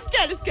 15? Good. That's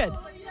good. It's good.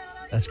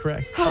 That's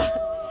correct. All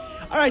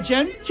right,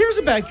 Jen. Here's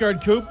a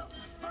backyard coop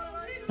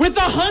with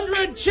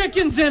 100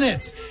 chickens in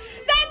it.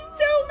 That's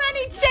too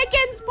many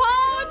chickens,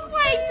 Paul. It's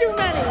way too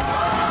many.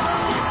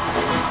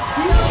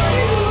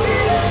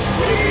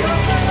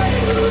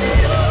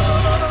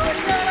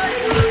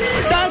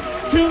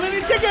 That's too many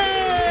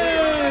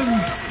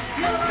chickens.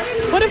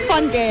 What a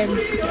fun game.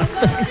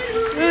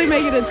 Really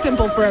making it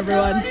simple for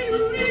everyone.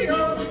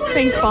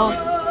 Thanks, Paul.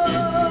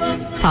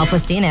 Paul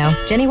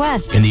Plastino, Jenny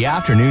West. In the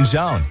afternoon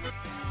zone.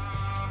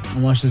 I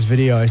watched this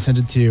video. I sent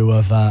it to you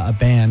of a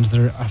band.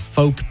 They're a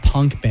folk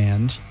punk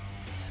band.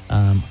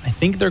 I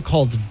think they're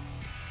called.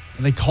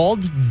 Are they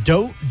called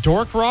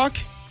Dork Rock?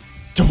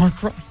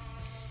 Dork Rock.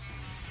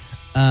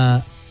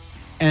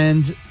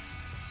 And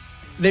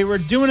they were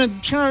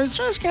doing trying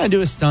to kind of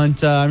do a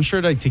stunt. I'm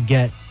sure to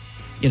get,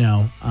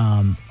 a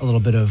little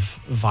bit of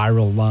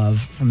viral love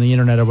from the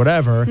internet or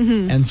whatever.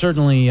 Mm-hmm. And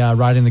certainly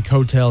riding the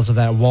coattails of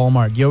that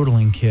Walmart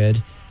yodeling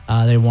kid.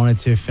 They wanted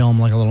to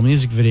film like a little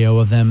music video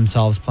of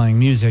themselves playing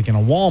music in a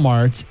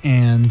Walmart,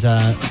 and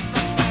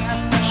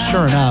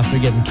sure enough,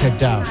 they're getting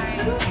kicked out.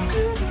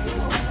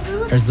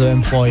 There's the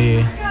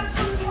employee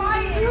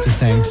just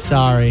saying,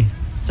 sorry,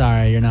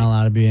 you're not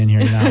allowed to be in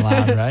here. You're not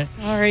allowed, right?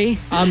 Sorry.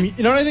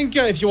 You know what I think?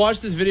 If you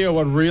watch this video,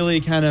 what really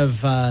kind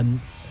of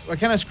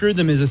screwed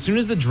them is as soon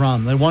as the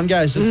drum, like one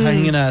guy is just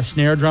hanging a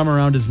snare drum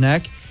around his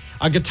neck.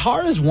 A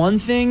guitar is one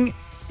thing.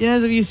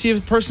 If you see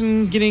a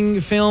person getting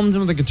filmed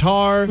with a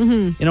guitar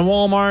in a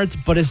Walmart,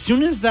 but as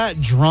soon as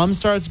that drum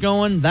starts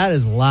going, that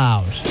is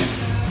loud.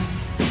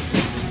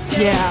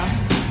 Yeah.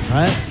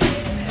 Right?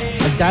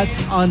 Like,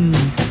 that's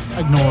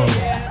unignorable.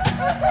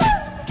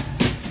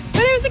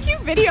 But it was a cute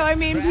video. I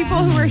mean,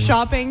 people who were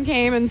shopping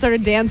came and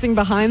started dancing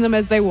behind them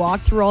as they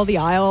walked through all the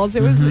aisles.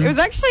 It was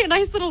actually a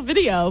nice little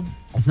video.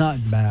 It's not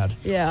bad.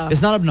 Yeah.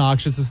 It's not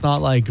obnoxious. It's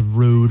not like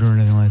rude or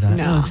anything like that.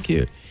 No, it's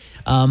cute.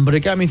 But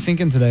it got me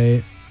thinking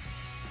today.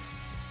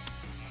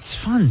 It's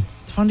fun.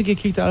 It's fun to get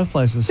kicked out of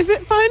places. Is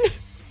it fun?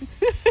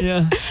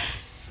 Yeah.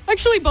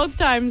 Actually, both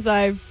times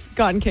I've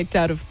gotten kicked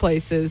out of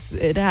places,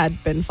 it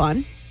had been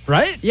fun.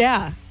 Right?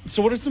 Yeah.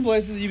 So what are some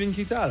places that you've been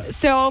kicked out of?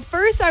 So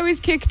first I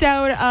was kicked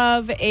out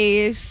of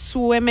a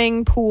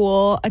swimming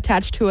pool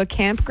attached to a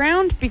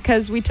campground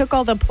because we took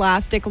all the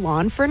plastic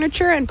lawn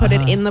furniture and put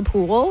it in the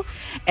pool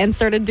and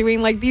started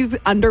doing like these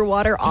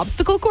underwater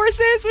obstacle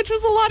courses, which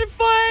was a lot of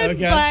fun.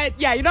 Okay. But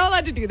yeah, you're not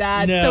allowed to do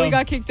that. No. So we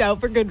got kicked out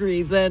for good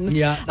reason.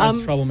 Yeah, that's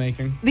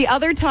troublemaking. The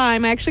other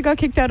time I actually got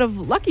kicked out of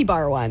Lucky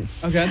Bar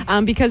once. Okay.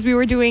 Because we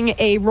were doing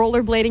a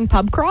rollerblading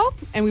pub crawl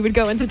and we would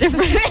go into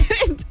different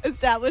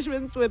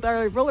establishments with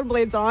our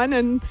rollerblades on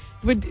and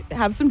would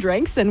have some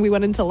drinks, and we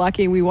went into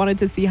Lucky and we wanted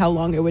to see how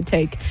long it would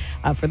take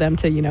for them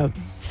to,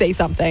 say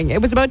something.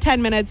 It was about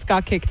 10 minutes,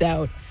 got kicked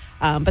out.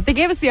 But they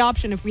gave us the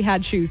option if we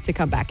had shoes to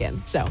come back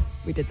in. So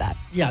we did that.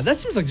 Yeah, that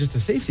seems like just a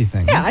safety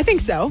thing. Yeah, That's I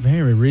think so.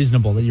 Very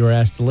reasonable that you were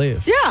asked to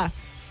leave. Yeah,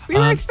 we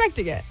were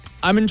expecting it.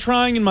 I've been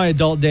trying in my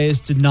adult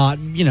days to not,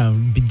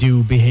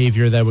 do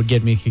behavior that would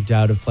get me kicked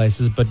out of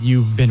places, but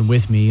you've been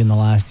with me in the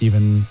last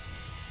even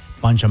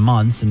bunch of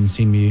months and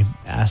seen me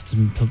asked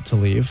to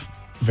leave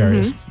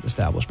various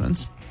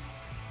establishments.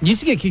 You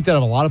used to get kicked out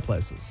of a lot of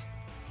places.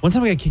 One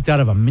time I got kicked out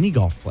of a mini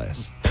golf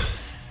place.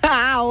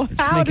 How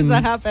does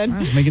that happen? I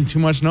was making too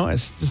much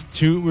noise.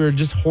 We were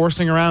just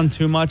horsing around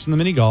too much in the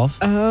mini golf.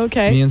 Oh,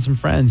 okay. Me and some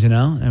friends, It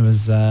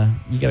was,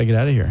 you got to get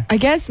out of here. I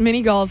guess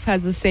mini golf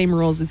has the same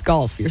rules as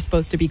golf. You're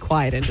supposed to be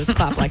quiet and just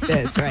clap like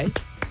this, right?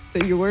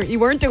 So you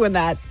weren't doing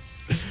that.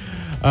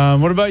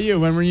 What about you?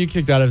 When were you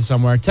kicked out of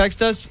somewhere?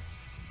 Text us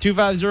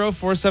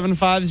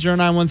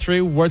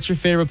 250-475-0913. What's your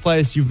favorite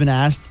place you've been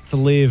asked to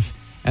leave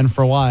and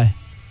for why?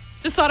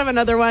 Just thought of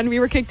another one. We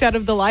were kicked out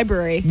of the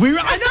library. I was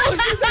going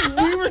to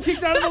say, we were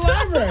kicked out of the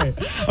library.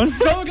 I'm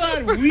so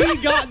glad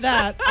we got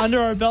that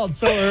under our belt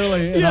so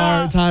early in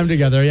our time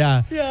together.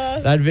 Yeah.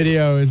 That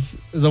video is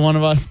the one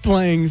of us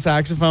playing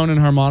saxophone and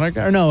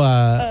harmonica. Or no,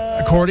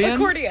 accordion?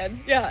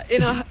 Accordion, yeah.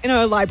 In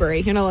a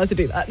library. You're not allowed to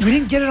do that. We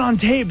didn't get it on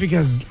tape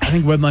because I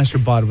think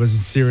Webmeister Bud was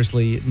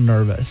seriously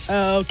nervous.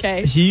 Oh,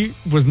 okay. He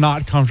was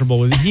not comfortable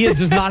with it. He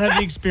does not have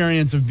the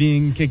experience of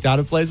being kicked out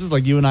of places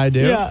like you and I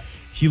do. Yeah.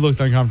 He looked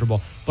uncomfortable.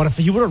 But if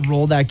he would have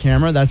rolled that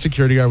camera, that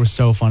security guard was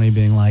so funny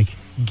being like,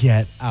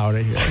 get out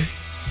of here.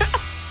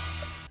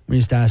 We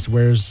just asked,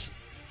 where's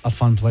a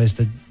fun place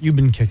that you've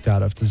been kicked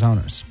out of to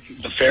zoners?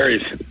 The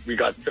ferries. We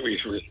were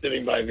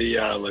sitting by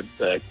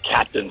the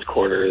captain's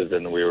quarters,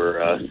 and we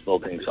were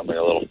smoking something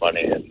a little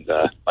funny. And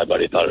my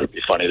buddy thought it would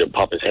be funny to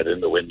pop his head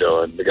in the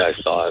window, and the guy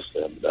saw us.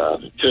 And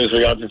as soon as we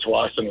got to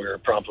Tsawwassen, we were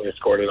promptly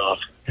escorted off.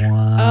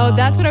 Wow. Oh,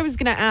 that's what I was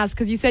going to ask,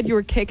 because you said you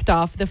were kicked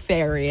off the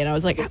ferry, and I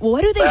was like, well,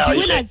 what do they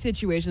do in that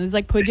situation? Is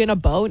like put you in a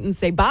boat and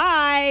say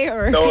bye?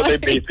 Or no, they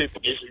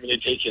basically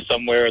take you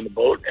somewhere in the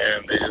boat,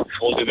 and they just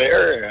hold you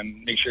there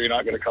and make sure you're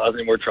not going to cause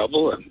any more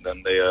trouble, and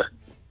then they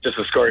just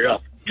escort you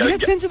up. You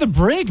got sent to the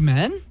brig,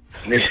 man.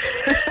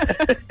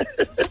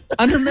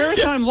 Under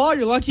maritime law,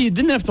 you're lucky you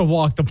didn't have to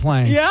walk the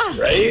plank. Yeah.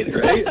 Right.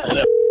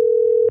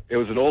 It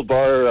was an old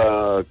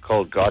bar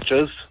called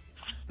Gotcha's,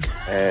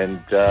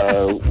 and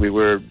we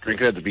were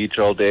drinking at the beach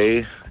all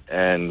day,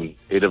 and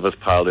 8 of us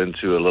piled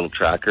into a little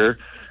tracker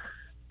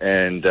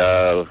and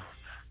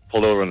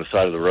pulled over on the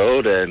side of the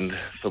road, and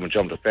someone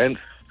jumped a fence,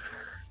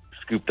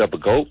 scooped up a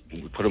goat,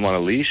 we put him on a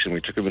leash, and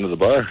we took him into the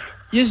bar.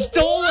 You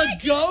stole a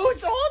goat?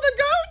 Stole the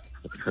goat?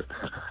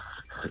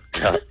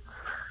 Yeah.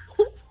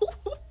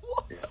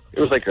 It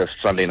was like a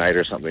Sunday night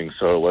or something,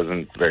 so it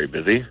wasn't very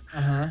busy.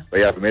 But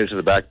yeah, we made it to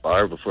the back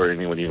bar before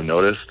anyone even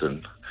noticed,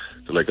 and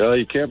they're like, "Oh,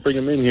 you can't bring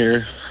him in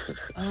here."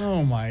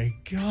 Oh my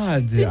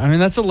God, dude. I mean,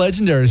 that's a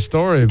legendary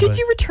story. Did but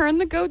you return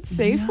the goat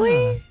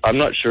safely? Yeah. I'm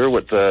not sure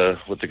what the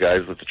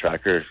guys with the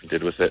tracker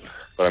did with it,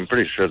 but I'm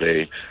pretty sure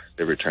they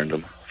returned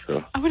him.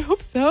 So I would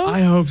hope so.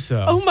 I hope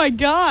so. Oh my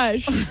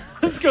gosh.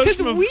 This goes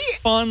from a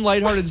fun,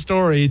 lighthearted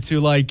story to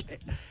like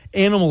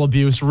animal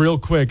abuse real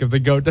quick if the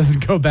goat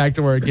doesn't go back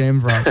to where it came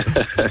from.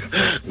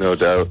 no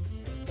doubt.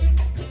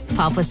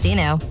 Paul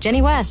Plastino,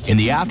 Jenny West. In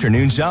the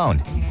afternoon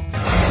zone.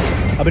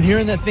 I've been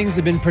hearing that things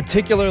have been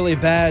particularly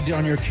bad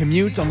on your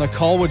commute on the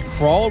Colwood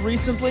Crawl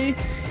recently.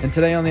 And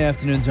today on the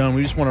Afternoon Zone,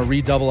 we just want to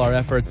redouble our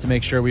efforts to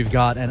make sure we've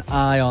got an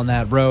eye on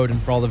that road and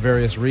for all the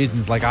various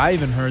reasons. Like I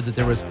even heard that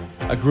there was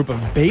a group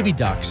of baby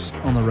ducks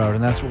on the road,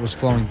 and that's what was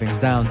slowing things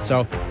down.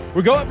 So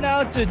we go up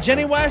now to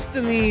Jenny West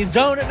in the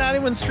zone at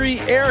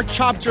 91.3 Air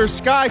Chopter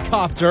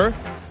Skycopter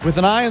with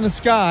an eye in the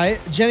sky.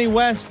 Jenny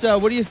West,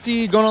 what do you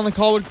see going on the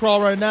Colwood Crawl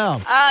right now?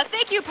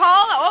 Thank you, Paul.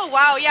 Oh,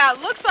 wow. Yeah,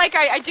 it looks like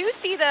I do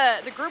see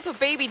the group of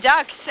baby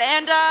ducks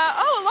and, a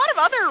lot of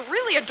other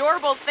really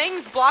adorable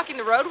things blocking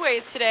the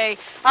roadways today.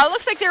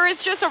 Looks like there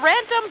is just a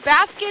random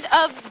basket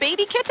of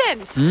baby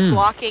kittens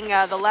blocking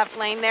the left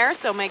lane there,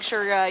 so make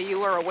sure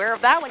you are aware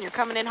of that when you're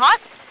coming in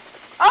hot.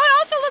 Oh, it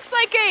also looks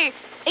like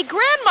a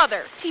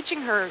grandmother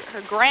teaching her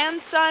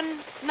grandson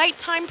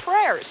nighttime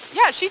prayers.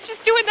 Yeah, she's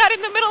just doing that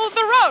in the middle of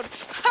the road.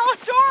 How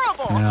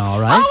adorable. Yeah, all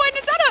right. Oh, and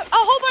is that a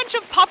whole bunch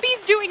of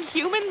puppies doing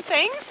human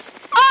things?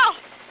 Oh,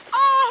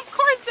 of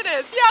course it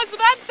is. Yeah, so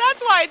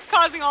that's why it's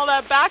causing all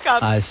that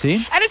backup. I see.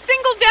 And a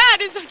single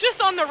dad is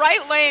just on the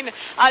right lane,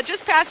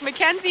 just past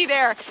Mackenzie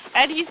there,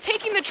 and he's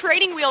taking the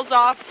training wheels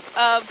off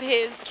of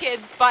his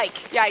kid's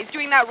bike. Yeah, he's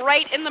doing that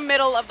right in the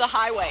middle of the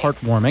highway.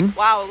 Heartwarming.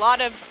 Wow, a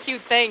lot of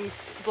cute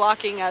things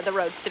blocking the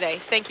roads today.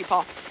 Thank you,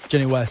 Paul.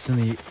 Jenny West in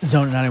the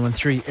Zone at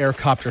 91.3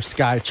 Aircopter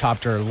Sky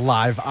Chopter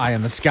live eye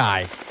in the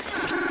sky.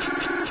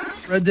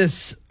 Read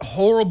this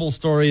horrible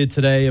story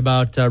today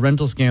about a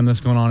rental scam that's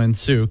going on in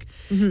Souk.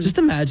 Just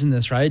imagine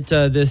this, right?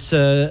 This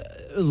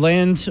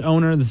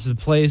landowner, this is a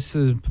place,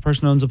 a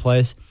person owns a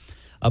place,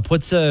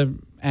 puts a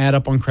ad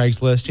up on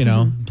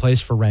Craigslist,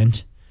 place for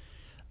rent.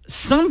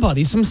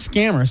 Somebody, some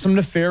scammer, some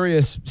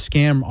nefarious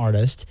scam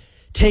artist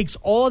takes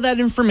all of that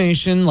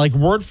information, like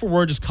word for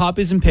word, just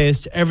copies and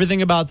pastes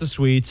everything about the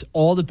suites,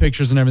 all the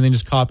pictures and everything,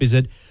 just copies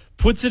it,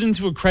 puts it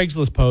into a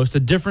Craigslist post, a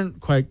different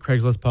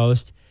Craigslist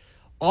post,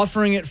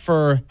 offering it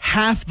for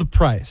half the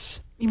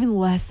price. Even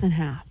less than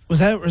half.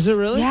 Was it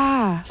really?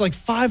 Yeah. It's like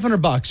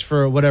 $500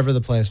 for whatever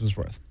the place was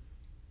worth.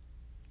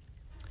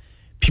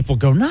 People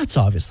go nuts,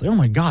 obviously. Oh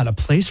my God, a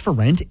place for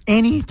rent?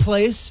 Any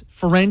place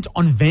for rent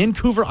on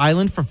Vancouver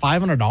Island for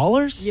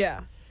 $500?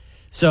 Yeah.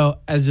 So,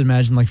 as you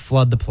imagine, like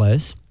flood the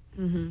place.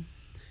 The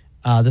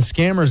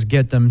scammers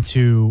get them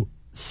to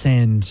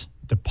send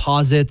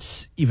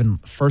deposits, even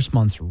first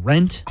month's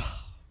rent.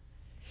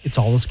 It's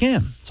all a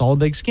scam. It's all a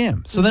big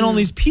scam. So then all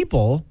these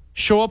people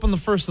show up on the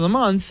first of the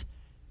month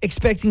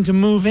expecting to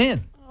move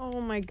in. Oh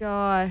my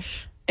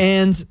gosh.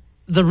 And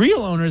the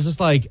real owner is just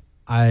like,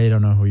 I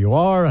don't know who you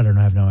are. I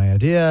have no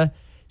idea.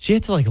 She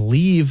had to like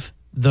leave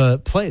the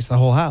place, the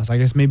whole house. I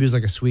guess maybe it was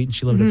like a suite and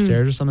she lived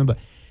upstairs or something. But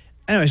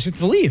anyway, she had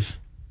to leave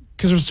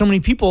because there were so many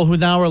people who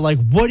now are like,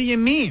 what do you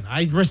mean?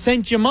 I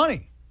sent you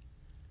money.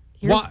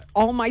 Here's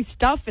all my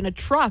stuff in a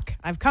truck.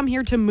 I've come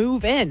here to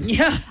move in.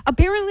 Yeah.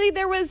 Apparently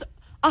there was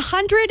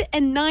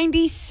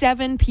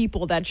 197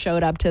 people that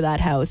showed up to that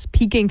house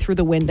peeking through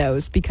the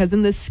windows because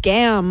in the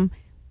scam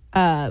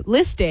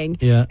listing,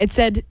 it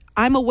said,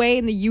 I'm away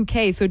in the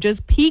UK, so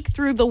just peek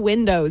through the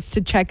windows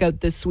to check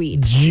out the suite.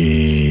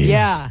 Jeez.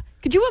 Yeah.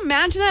 Could you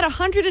imagine that?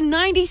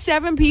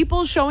 197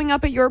 people showing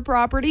up at your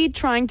property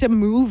trying to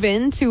move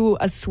into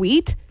a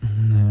suite?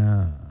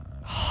 Yeah.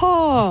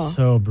 Oh.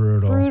 So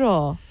brutal.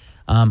 Brutal.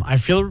 I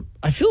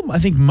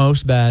think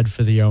most bad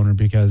for the owner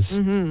because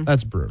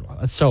that's brutal.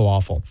 That's so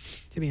awful.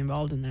 To be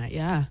involved in that,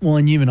 yeah. Well,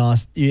 and you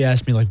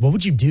asked me, like, what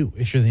would you do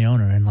if you're the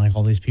owner and, like,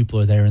 all these people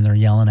are there and they're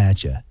yelling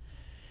at you?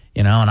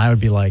 And I would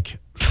be like,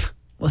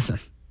 listen,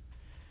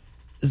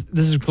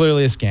 this is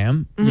clearly a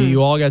scam.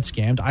 You all got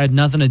scammed. I had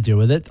nothing to do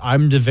with it.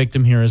 I'm the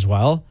victim here as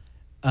well.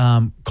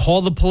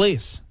 Call the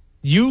police.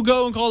 You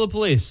go and call the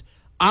police.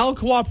 I'll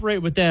cooperate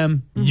with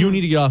them. You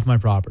need to get off my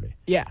property.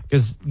 Yeah.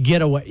 Because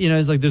get away.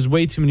 It's like there's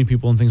way too many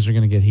people and things are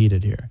going to get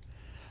heated here.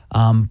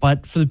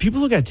 But for the people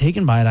who got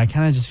taken by it, I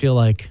kind of just feel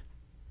like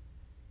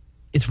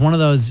it's one of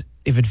those,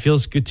 if it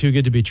feels too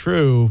good to be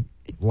true,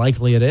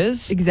 likely it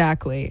is.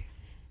 Exactly.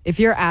 If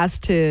you're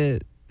asked to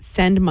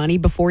send money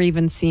before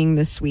even seeing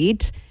the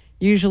suite,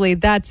 usually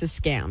that's a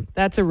scam.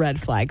 That's a red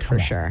flag for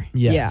sure.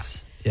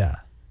 Yes. Yeah.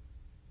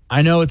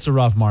 I know it's a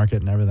rough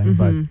market and everything,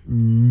 but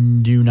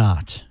do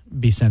not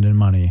be sending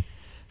money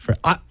for.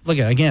 Look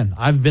at again.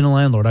 I've been a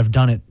landlord. I've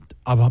done it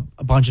a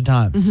bunch of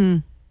times.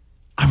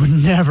 I would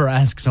never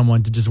ask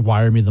someone to just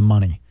wire me the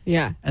money.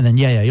 Yeah. And then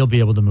you'll be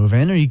able to move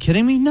in. Are you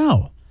kidding me?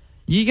 No.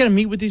 You got to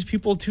meet with these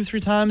people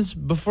 2-3 times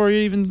before you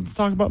even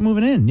talk about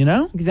moving in.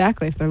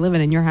 Exactly. If they're living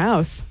in your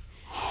house.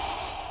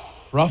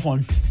 Rough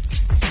one.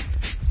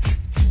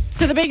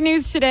 So the big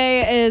news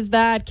today is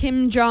that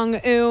Kim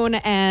Jong-un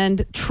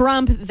and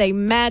Trump, they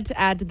met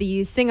at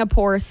the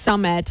Singapore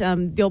summit.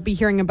 You'll be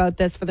hearing about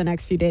this for the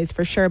next few days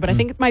for sure. But I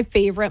think my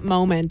favorite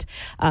moment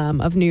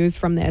of news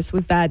from this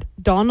was that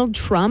Donald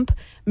Trump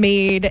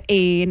made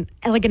an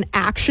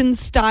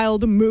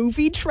action-styled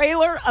movie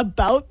trailer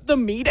about the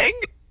meeting.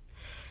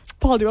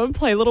 Paul, do you want to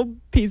play a little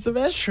piece of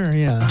it? Sure,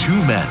 yeah. 2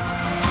 men,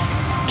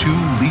 2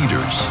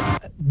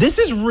 leaders. This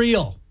is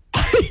real.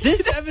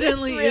 This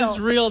evidently is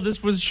real.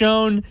 This was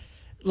shown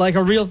like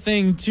a real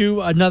thing to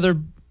another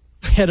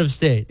head of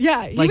state.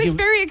 Yeah, he was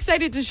very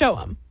excited to show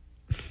him.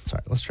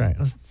 Sorry, let's try it.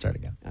 Let's start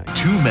again.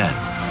 2 men,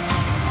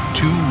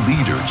 2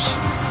 leaders,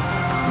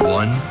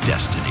 1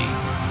 destiny.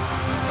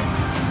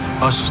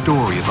 A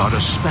story about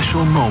a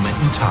special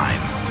moment in time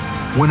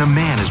when a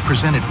man is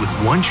presented with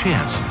one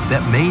chance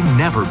that may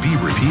never be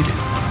repeated.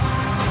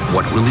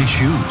 What will he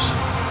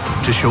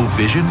choose? To show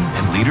vision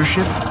and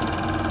leadership?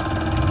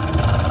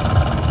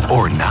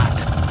 Or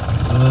not?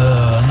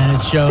 And then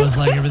it shows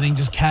like everything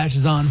just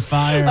catches on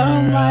fire.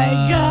 Oh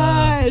my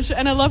gosh.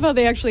 And I love how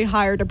they actually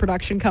hired a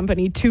production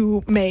company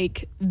to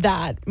make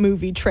that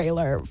movie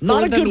trailer. For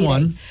Not a the good meeting.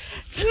 one.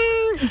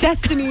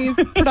 Destiny's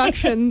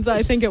Productions,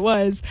 I think it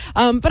was.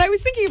 But I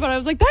was thinking about it. I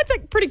was like, that's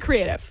like pretty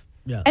creative.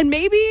 Yeah. And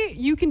maybe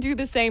you can do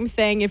the same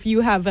thing if you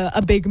have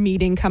a big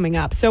meeting coming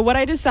up. So what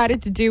I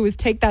decided to do was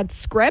take that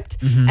script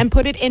and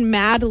put it in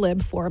Mad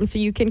Lib form so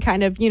you can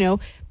kind of,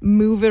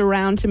 move it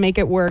around to make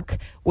it work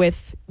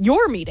with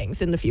your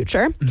meetings in the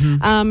future.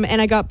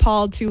 And I got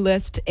Paul to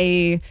list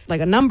a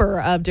number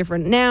of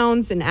different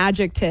nouns and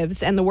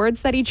adjectives. And the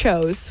words that he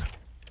chose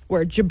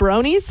were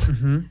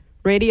jabronis,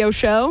 radio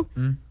show,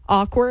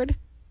 awkward,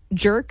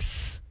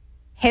 jerks,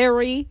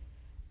 hairy,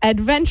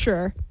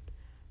 adventure,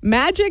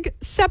 magic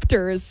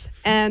scepters,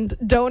 and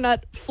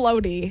donut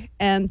floaty.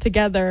 And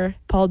together,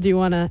 Paul, do you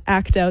want to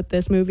act out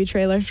this movie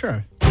trailer?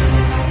 Sure.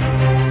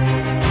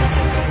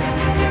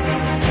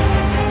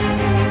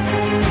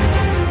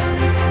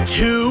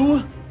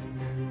 Two.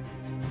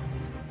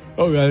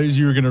 Oh,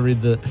 you were going to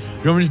read the...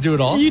 You want me to just do it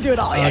all? You do it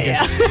all,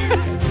 yeah.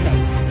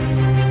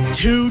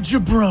 2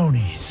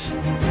 jabronis,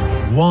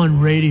 1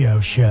 radio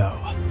show.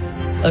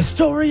 A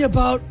story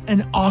about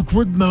an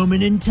awkward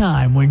moment in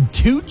time when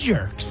 2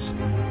 jerks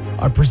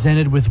are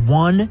presented with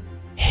 1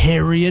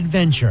 hairy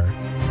adventure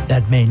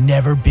that may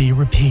never be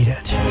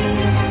repeated.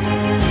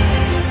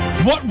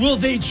 What will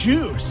they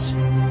choose?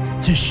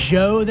 To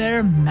show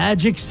their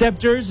magic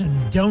scepters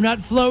and donut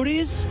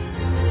floaties?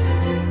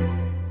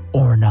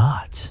 Or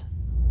not?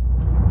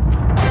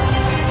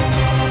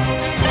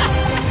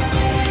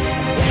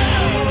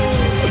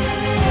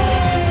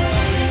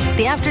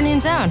 The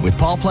Afternoon Zone. With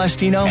Paul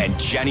Plastino and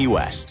Jenny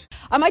West.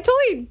 I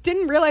totally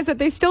didn't realize that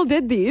they still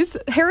did these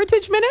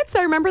Heritage Minutes.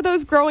 I remember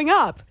those growing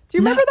up. Do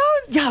you remember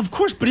those? Yeah, of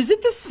course. But is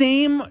it the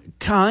same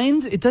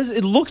kind? It does.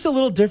 It looks a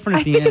little different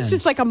at the end. I think it's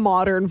just like a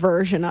modern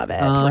version of it,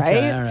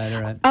 right?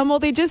 All right. Well,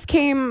 they just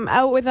came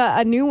out with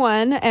a new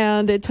one,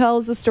 and it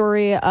tells the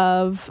story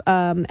of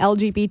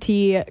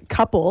LGBT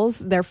couples,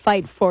 their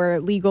fight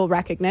for legal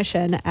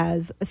recognition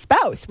as a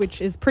spouse, which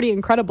is pretty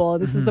incredible.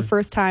 This is the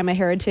first time a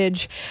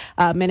Heritage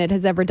Minute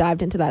has ever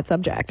dived into that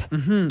subject.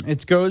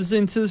 It goes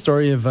into the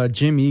story of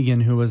Jim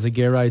Egan, who was a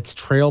gay rights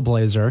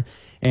trailblazer.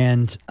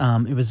 And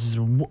it was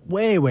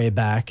way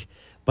back,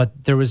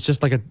 but there was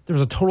just there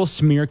was a total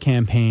smear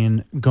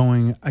campaign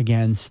going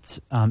against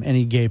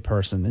any gay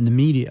person in the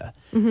media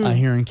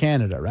here in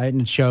Canada, right?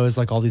 And it shows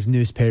all these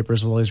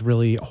newspapers with all these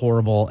really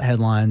horrible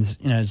headlines,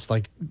 just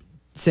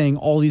saying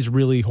all these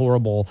really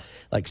horrible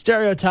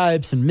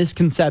stereotypes and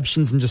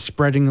misconceptions and just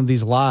spreading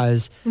these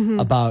lies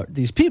about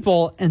these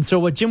people. And so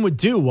what Jim would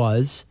do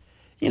was,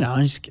 I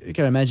just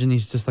gotta imagine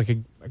he's just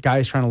a guy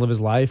who's trying to live his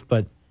life,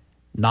 but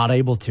not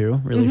able to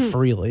really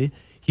freely.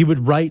 He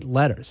would write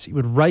letters. He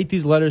would write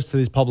these letters to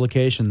these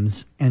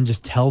publications and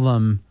just tell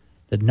them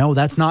that, no,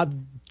 that's not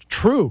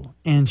true.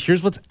 And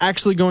here's what's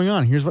actually going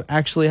on. Here's what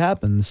actually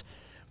happens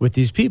with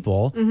these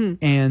people.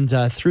 And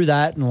through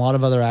that and a lot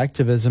of other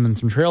activism and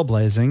some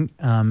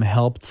trailblazing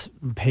helped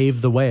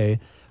pave the way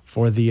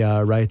for the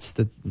rights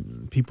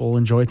that people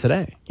enjoy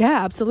today.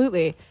 Yeah,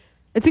 absolutely.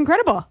 It's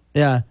incredible.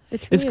 Yeah.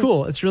 It's really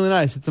cool. It's really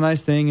nice. It's a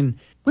nice thing. And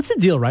what's the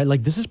deal, right?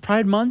 This is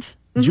Pride Month.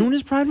 June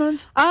is Pride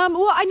Month?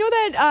 Well, I know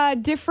that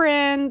it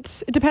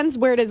depends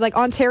where it is.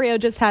 Ontario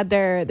just had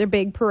their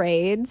big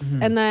parades,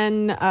 and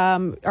then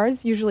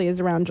ours usually is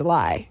around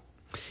July.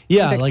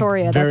 Yeah, in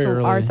Victoria, that's where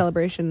early. our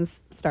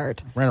celebrations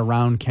start. Right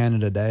around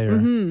Canada Day or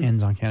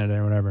ends on Canada Day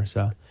or whatever.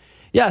 So,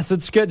 yeah, so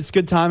it's good. It's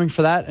good timing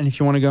for that. And if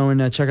you want to go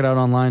and check it out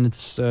online,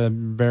 it's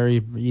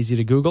very easy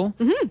to Google.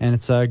 And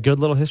it's a good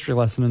little history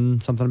lesson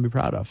and something to be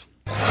proud of.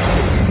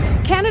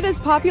 Canada's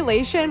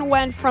population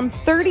went from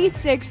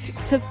 36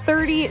 to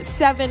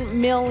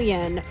 37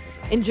 million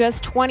in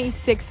just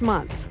 26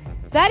 months.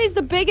 That is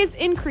the biggest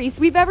increase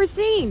we've ever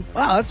seen.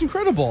 Wow, that's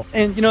incredible.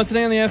 And,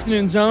 today on the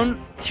Afternoon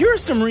Zone, here are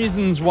some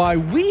reasons why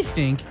we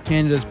think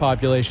Canada's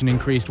population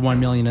increased 1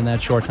 million in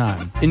that short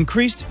time.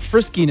 Increased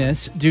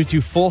friskiness due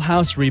to Full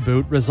House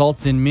reboot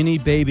results in mini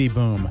baby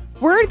boom.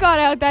 Word got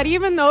out that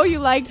even though you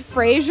liked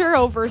Frasier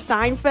over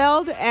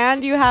Seinfeld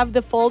and you have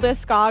the full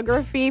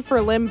discography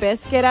for Limp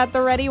Bizkit at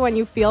the ready when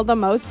you feel the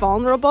most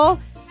vulnerable,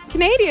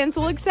 Canadians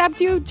will accept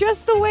you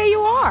just the way you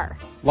are.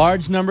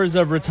 Large numbers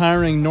of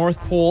retiring North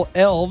Pole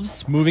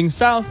elves moving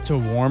south to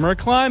warmer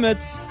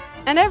climates.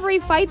 And every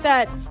fight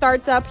that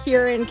starts up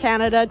here in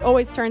Canada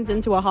always turns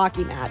into a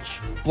hockey match.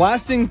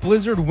 Blasting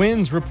blizzard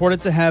winds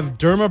reported to have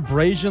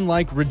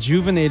dermabrasion-like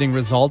rejuvenating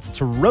results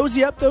to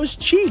rosy up those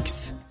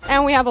cheeks.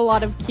 And we have a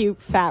lot of cute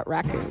fat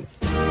raccoons.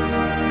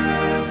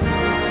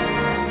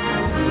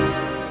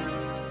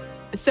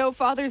 So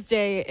Father's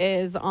Day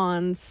is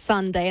on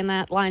Sunday, and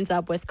that lines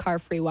up with Car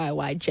Free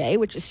YYJ,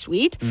 which is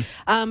sweet.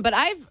 But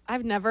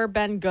I've never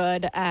been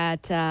good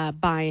at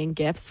buying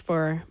gifts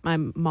for my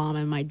mom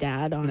and my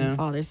dad on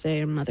Father's Day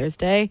and Mother's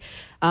Day.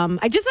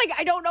 I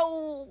don't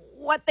know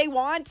what they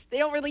want. They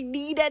don't really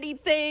need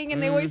anything,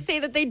 and they always say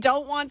that they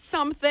don't want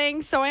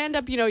something. So I end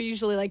up,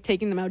 usually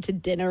taking them out to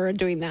dinner and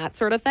doing that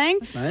sort of thing.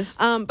 That's nice.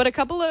 But a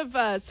couple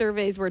of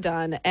surveys were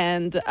done,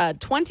 and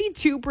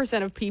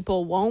 22% of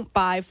people won't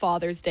buy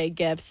Father's Day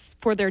gifts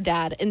for their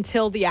dad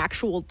until the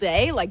actual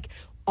day,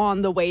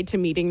 on the way to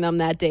meeting them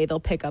that day,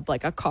 they'll pick up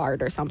a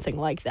card or something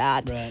like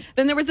that. Right.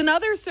 Then there was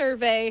another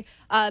survey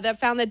that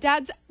found that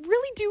dads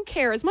really do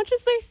care. As much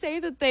as they say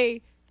that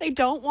they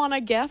don't want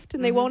a gift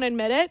and they won't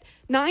admit it,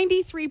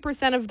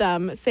 93% of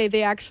them say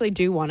they actually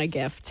do want a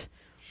gift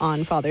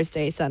on Father's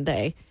Day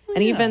Sunday.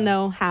 And even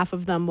though half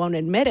of them won't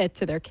admit it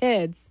to their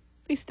kids,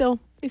 they still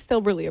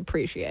really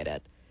appreciate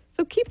it.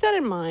 So keep that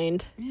in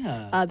mind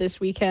this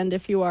weekend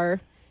if you are,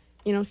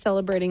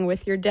 celebrating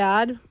with your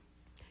dad.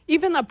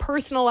 Even a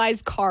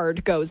personalized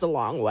card goes a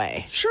long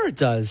way. Sure it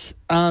does.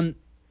 You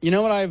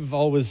know what I've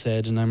always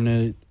said, and I'm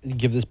going to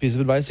give this piece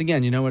of advice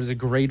again. You know what is a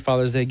great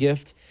Father's Day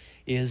gift?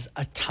 Is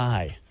a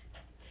tie.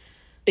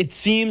 It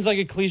seems like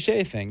a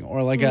cliche thing or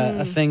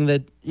a thing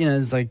that,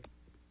 is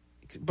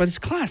but it's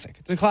classic.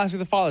 It's a classic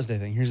the Father's Day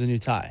thing. Here's a new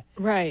tie.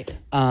 Right.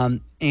 I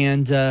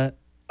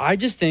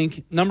just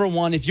think, number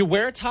one, if you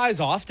wear ties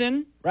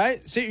often, right?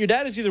 So your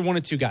dad is either one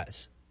of two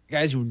guys.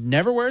 Guys who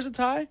never wears a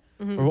tie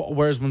or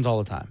wears ones all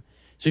the time.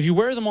 So if you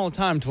wear them all the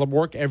time to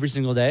work every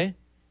single day,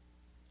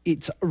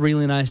 it's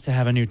really nice to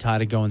have a new tie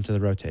to go into the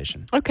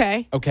rotation.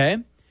 Okay.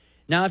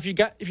 Now, if your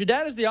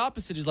dad is the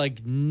opposite, is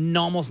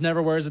almost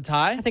never wears a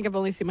tie. I think I've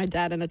only seen my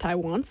dad in a tie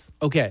once.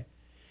 Okay.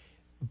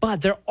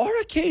 But there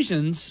are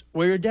occasions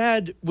where your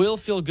dad will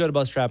feel good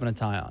about strapping a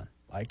tie on.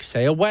 Like,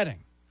 say, a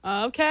wedding.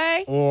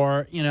 Okay.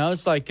 Or,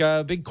 it's like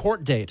a big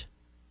court date.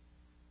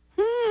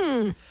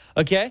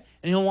 Okay?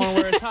 And he'll want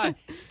to wear a tie.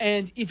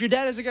 And if your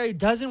dad is a guy who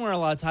doesn't wear a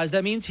lot of ties,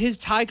 that means his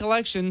tie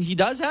collection, he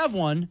does have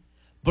one,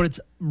 but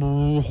it's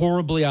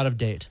horribly out of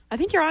date. I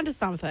think you're onto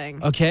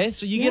something. Okay,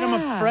 so you get him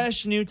a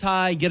fresh new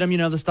tie. Get him,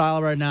 the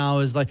style right now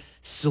is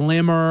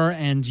slimmer,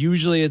 and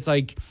usually it's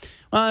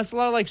it's a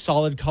lot of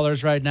solid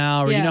colors right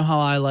now. Or you know how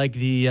I like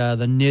the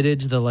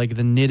knitted,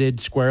 the knitted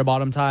square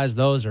bottom ties.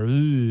 Those are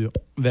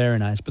very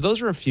nice. But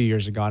those were a few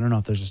years ago. I don't know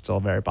if those are still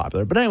very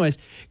popular. But anyways,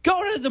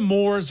 go to the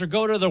Moores or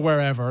go to the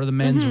wherever, the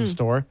men's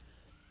store,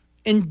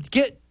 and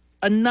get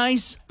a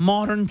nice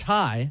modern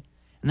tie.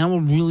 And that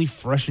will really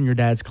freshen your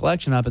dad's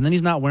collection up. And then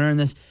he's not wearing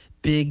this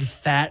big,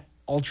 fat,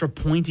 ultra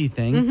pointy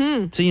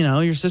thing to,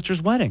 your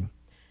sister's wedding.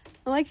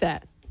 I like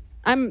that.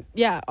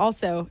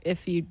 Also,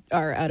 if you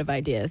are out of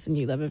ideas and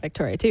you live in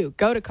Victoria too,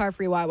 go to Car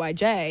Free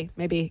YYJ.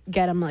 Maybe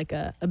get him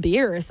a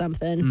beer or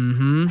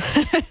something.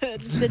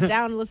 Sit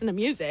down and listen to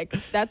music.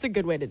 That's a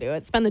good way to do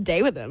it. Spend the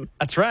day with him.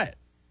 That's right.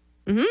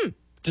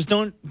 Just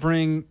don't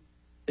bring...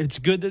 It's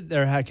good that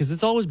they're because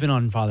it's always been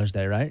on Father's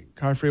Day, right?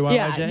 Car Free YYJ?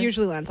 Yeah, it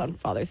usually lands on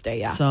Father's Day,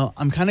 yeah. So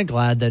I'm kind of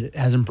glad that it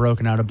hasn't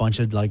broken out a bunch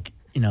of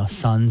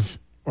sons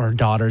or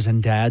daughters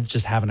and dads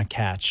just having a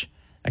catch.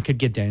 That could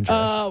get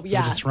dangerous. Oh,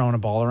 yeah. Just throwing a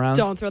ball around.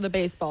 Don't throw the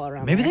baseball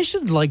around. Maybe they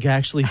should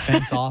actually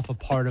fence off a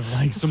part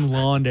of some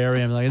lawn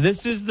area. And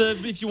this is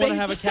if you want to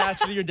have a catch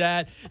with your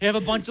dad, you have a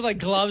bunch of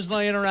gloves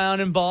laying around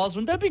and balls.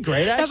 Wouldn't that be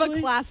great, actually? Have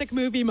a classic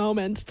movie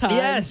moment time.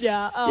 Yes.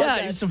 Yeah. Oh, yeah,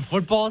 okay. some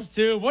footballs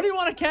too. What do you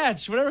want to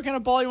catch? Whatever kind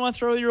of ball you want to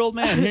throw at your old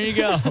man. Here you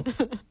go.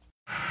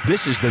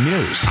 This is the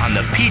news on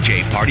the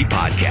PJ Party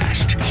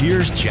Podcast.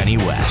 Here's Jenny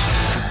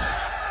West.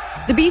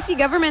 The BC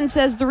government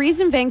says the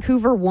reason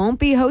Vancouver won't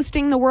be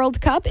hosting the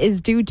World Cup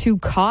is due to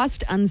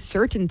cost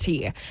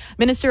uncertainty.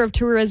 Minister of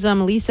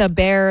Tourism Lisa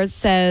Baer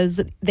says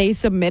they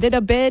submitted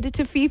a bid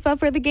to FIFA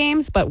for the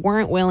games, but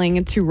weren't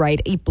willing to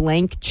write a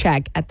blank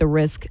check at the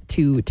risk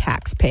to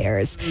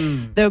taxpayers.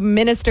 The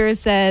minister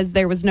says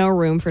there was no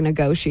room for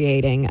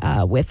negotiating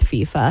with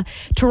FIFA.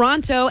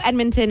 Toronto,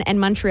 Edmonton, and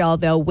Montreal,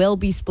 though, will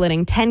be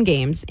splitting 10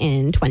 games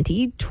in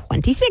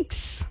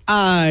 2026.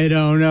 I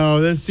don't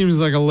know. This seems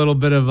like a little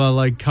bit of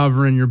a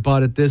covering your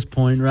butt at this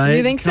point, right?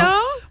 You think so?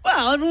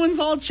 Well, everyone's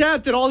all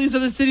chapped that all these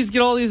other cities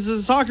get all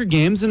these soccer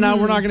games, and now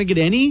we're not going to get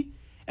any.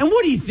 And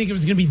what do you think it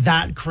was going to be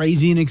that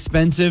crazy and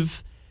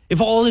expensive? If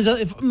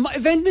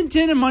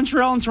Edmonton and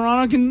Montreal and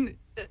Toronto can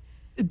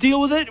deal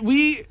with it,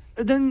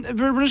 then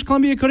British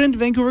Columbia couldn't,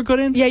 Vancouver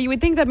couldn't. Yeah, you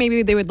would think that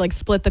maybe they would like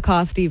split the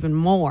cost even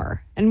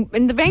more. And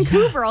the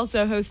Vancouver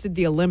also hosted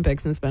the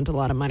Olympics and spent a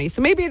lot of money.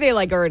 So maybe they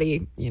like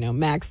already,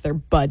 maxed their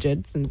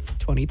budget since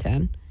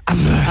 2010.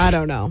 I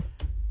don't know.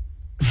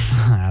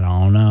 I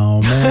don't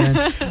know,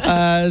 man.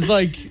 It's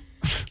like,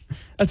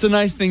 that's a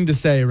nice thing to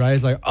say, right?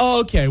 It's like,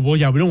 oh, okay, well,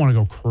 yeah, we don't want to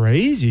go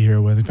crazy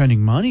here with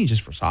spending money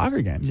just for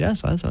soccer games.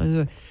 Yes, that's what I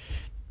say.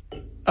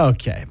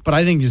 Okay, but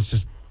I think it's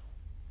just,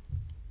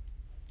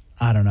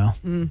 I don't know.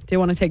 Do you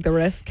want to take the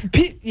risk?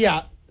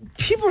 Yeah,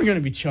 people are going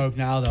to be choked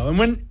now, though,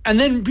 and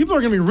then people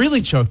are going to be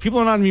really choked. People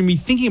are not going to be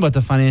thinking about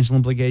the financial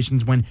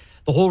implications when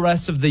the whole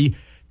rest of the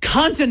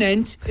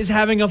continent is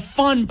having a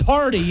fun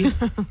party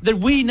that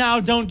we now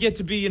don't get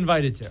to be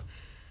invited to.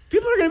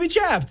 People are going to be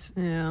chapped.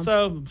 Yeah.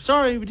 So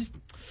sorry, we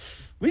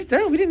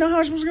didn't know how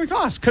much it was going to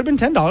cost. Could have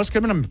been $10.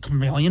 Could have been $1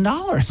 million.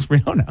 We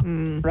don't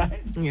know, right?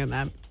 Yeah,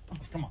 that. Oh,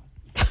 come on.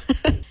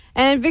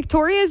 And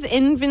Victoria's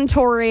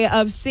inventory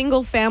of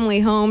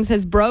single-family homes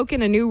has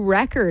broken a new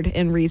record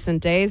in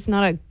recent days.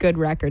 Not a good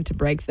record to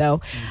break,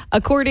 though.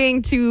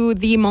 According to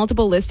the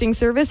multiple listing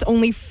service,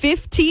 only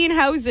 15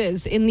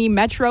 houses in the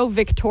Metro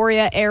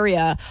Victoria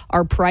area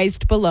are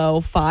priced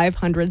below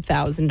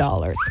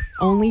 $500,000.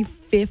 Only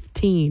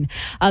 15.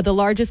 The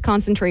largest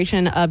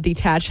concentration of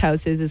detached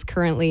houses is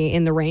currently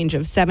in the range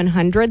of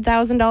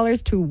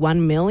 $700,000 to $1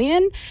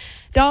 million,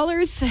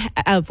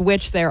 of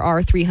which there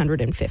are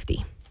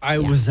 350. I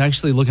was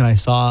actually looking. I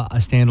saw a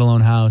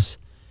standalone house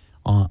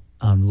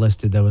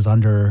listed that was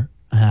under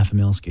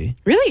 $500,000.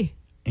 Really?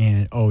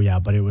 And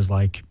but it was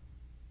like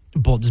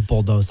just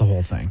bulldozed the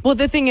whole thing. Well,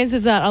 the thing is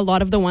that a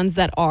lot of the ones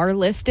that are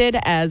listed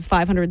as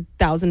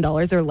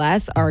 $500,000 or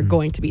less are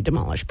going to be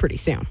demolished pretty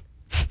soon.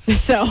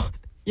 So,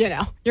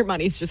 your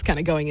money's just kind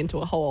of going into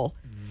a hole.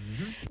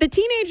 The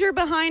teenager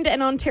behind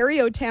an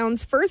Ontario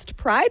town's first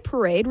Pride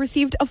Parade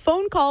received a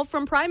phone call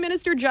from Prime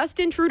Minister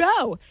Justin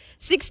Trudeau.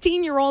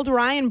 16-year-old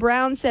Ryan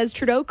Brown says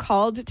Trudeau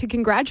called to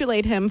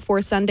congratulate him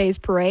for Sunday's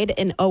parade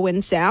in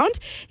Owen Sound.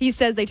 He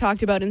says they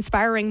talked about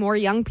inspiring more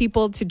young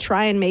people to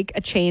try and make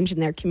a change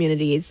in their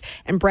communities.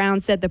 And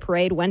Brown said the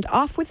parade went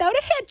off without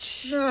a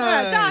hitch.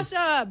 Nice. That's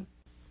awesome.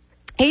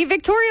 A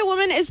Victoria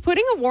woman is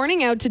putting a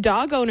warning out to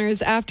dog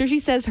owners after she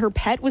says her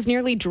pet was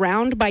nearly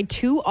drowned by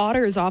 2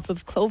 otters off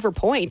of Clover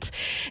Point.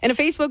 In a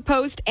Facebook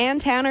post, Ann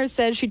Tanner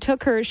says she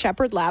took her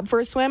Shepherd Lab for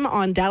a swim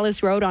on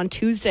Dallas Road on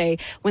Tuesday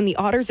when the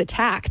otters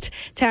attacked.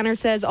 Tanner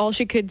says all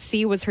she could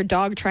see was her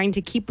dog trying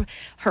to keep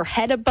her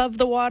head above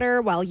the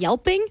water while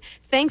yelping.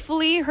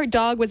 Thankfully, her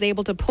dog was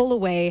able to pull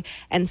away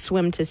and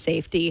swim to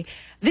safety.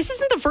 This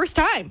isn't the first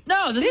time.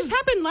 No, this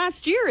happened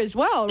last year as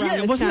well. Yeah,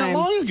 it wasn't that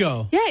long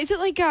ago. Yeah, is it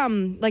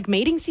like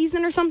mating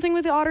season or something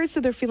with the otters, so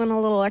they're feeling a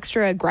little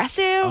extra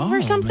aggressive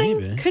or something?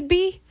 Maybe. Could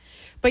be.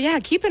 But yeah,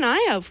 keep an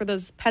eye out for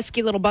those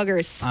pesky little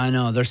buggers. I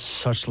know, they're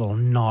such little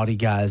naughty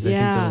guys. They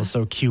think they're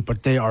so cute,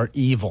 but they are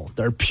evil.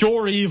 They're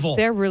pure evil.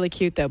 They're really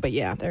cute though, but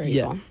yeah, they're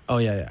evil. Oh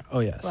yeah.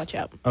 Oh yes. Watch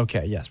out.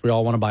 Okay, yes. We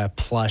all want to buy a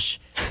plush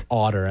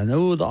otter, and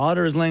the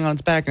otter is laying on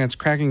its back and it's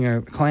cracking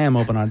a clam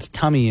open on its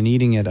tummy and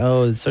eating it.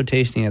 Oh, it's so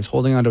tasty. And it's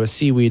holding onto a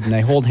seaweed, and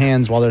they hold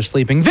hands while they're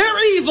sleeping.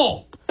 They're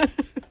evil.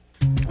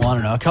 Well, I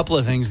don't know. A couple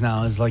of things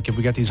now is like if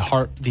we got these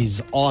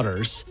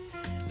otters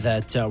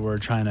that were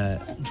trying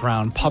to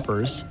drown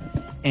puppers.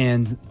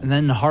 And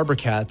then Harbor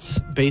Cats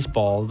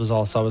baseball was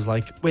also, I was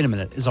like, wait a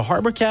minute, is a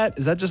Harbor Cat,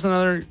 is that just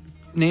another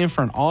name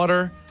for an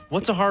otter?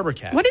 What's a Harbor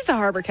Cat? What is a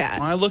Harbor Cat?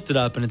 Well, I looked it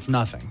up and it's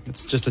nothing.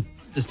 It's just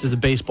a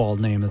baseball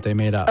name that they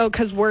made up. Oh,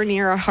 because we're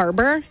near a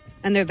harbor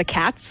and they're the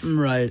cats?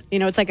 Right.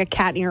 It's like a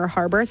cat near a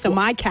harbor. So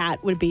my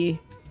cat would be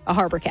a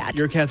Harbor Cat.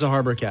 Your cat's a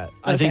Harbor Cat.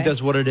 I think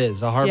that's what it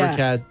is. A Harbor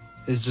Cat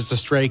is just a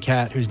stray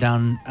cat who's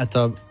down at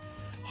the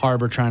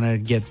harbor trying to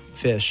get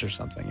fish or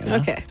something.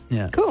 Okay.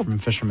 Yeah. Cool. From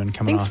fishermen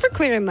coming off. Thanks for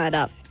clearing that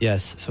up.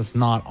 Yes. So it's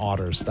not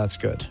otters. That's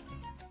good.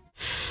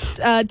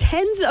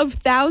 Tens of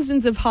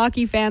thousands of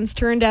hockey fans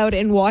turned out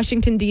in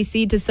Washington,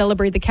 D.C. to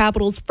celebrate the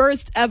Capitals'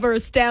 first ever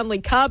Stanley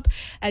Cup.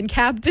 And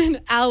Captain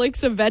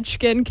Alex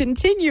Ovechkin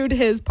continued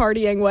his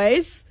partying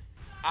ways.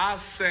 I'm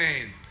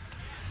saying,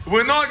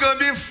 we're not going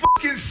to be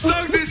fucking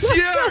sucked this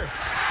year.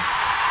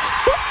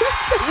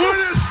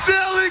 We're the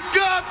Stanley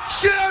Cup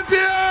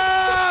champions!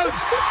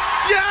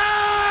 Yeah!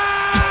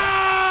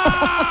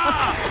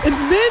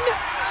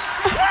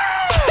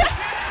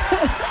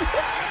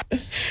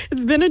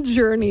 It's been a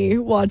journey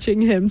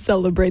watching him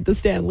celebrate the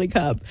Stanley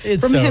Cup.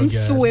 It's From so him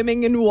good.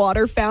 swimming in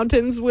water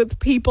fountains with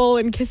people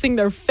and kissing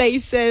their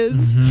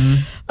faces.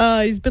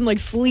 He's been like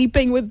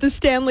sleeping with the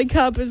Stanley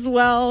Cup as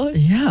well.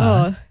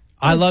 Yeah.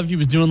 I loved he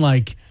was doing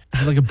like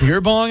Is it like a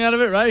beer bong out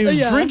of it, right? He was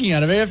drinking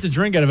out of it. You have to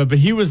drink out of it, but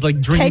he was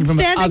like drinking Keg from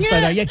the standing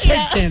upside it? down. Yeah,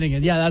 keg standing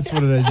it. Yeah, that's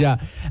what it is. Yeah.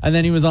 And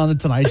then he was on the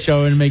Tonight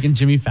Show and making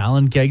Jimmy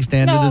Fallon keg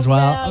stand it as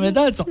well. man. I mean,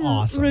 that's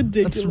awesome.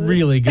 Ridiculous. That's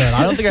really good.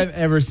 I don't think I've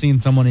ever seen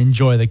someone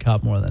enjoy the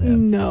cup more than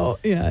him. No,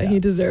 he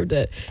deserved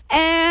it.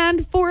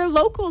 And for a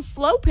local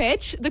slow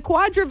pitch, the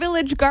Quadra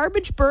Village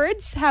Garbage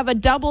Birds have a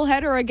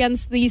doubleheader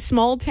against the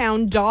Small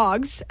Town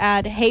Dogs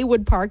at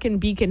Haywood Park in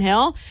Beacon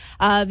Hill.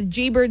 The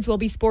G-Birds will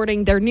be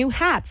sporting their new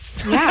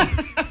hats. Yeah.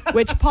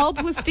 Which Paul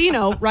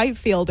Plastino, right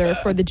fielder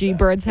for the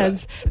G-Birds,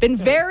 has been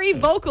very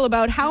vocal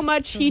about how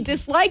much he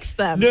dislikes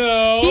them.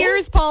 No.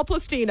 Here's Paul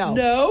Plastino.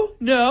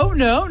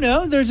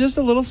 No. They're just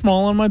a little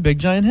small on my big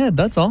giant head.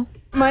 That's all.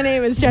 My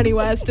name is Jenny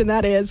West, and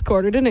that is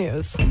Quarter to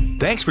News.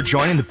 Thanks for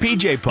joining the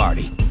PJ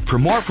Party. For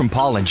more from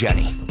Paul and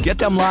Jenny, get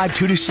them live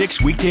 2 to 6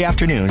 weekday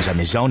afternoons on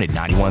The Zone at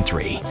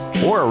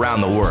 91.3 or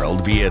around the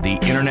world via the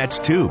internet's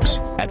tubes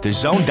at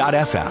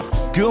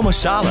thezone.fm. Do them a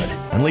solid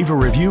and leave a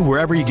review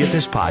wherever you get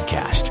this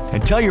podcast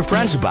and tell your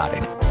friends about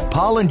it.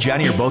 Paul and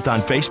Jenny are both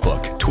on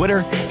Facebook,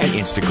 Twitter, and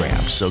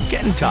Instagram, so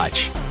get in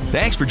touch.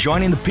 Thanks for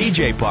joining the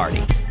PJ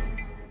Party.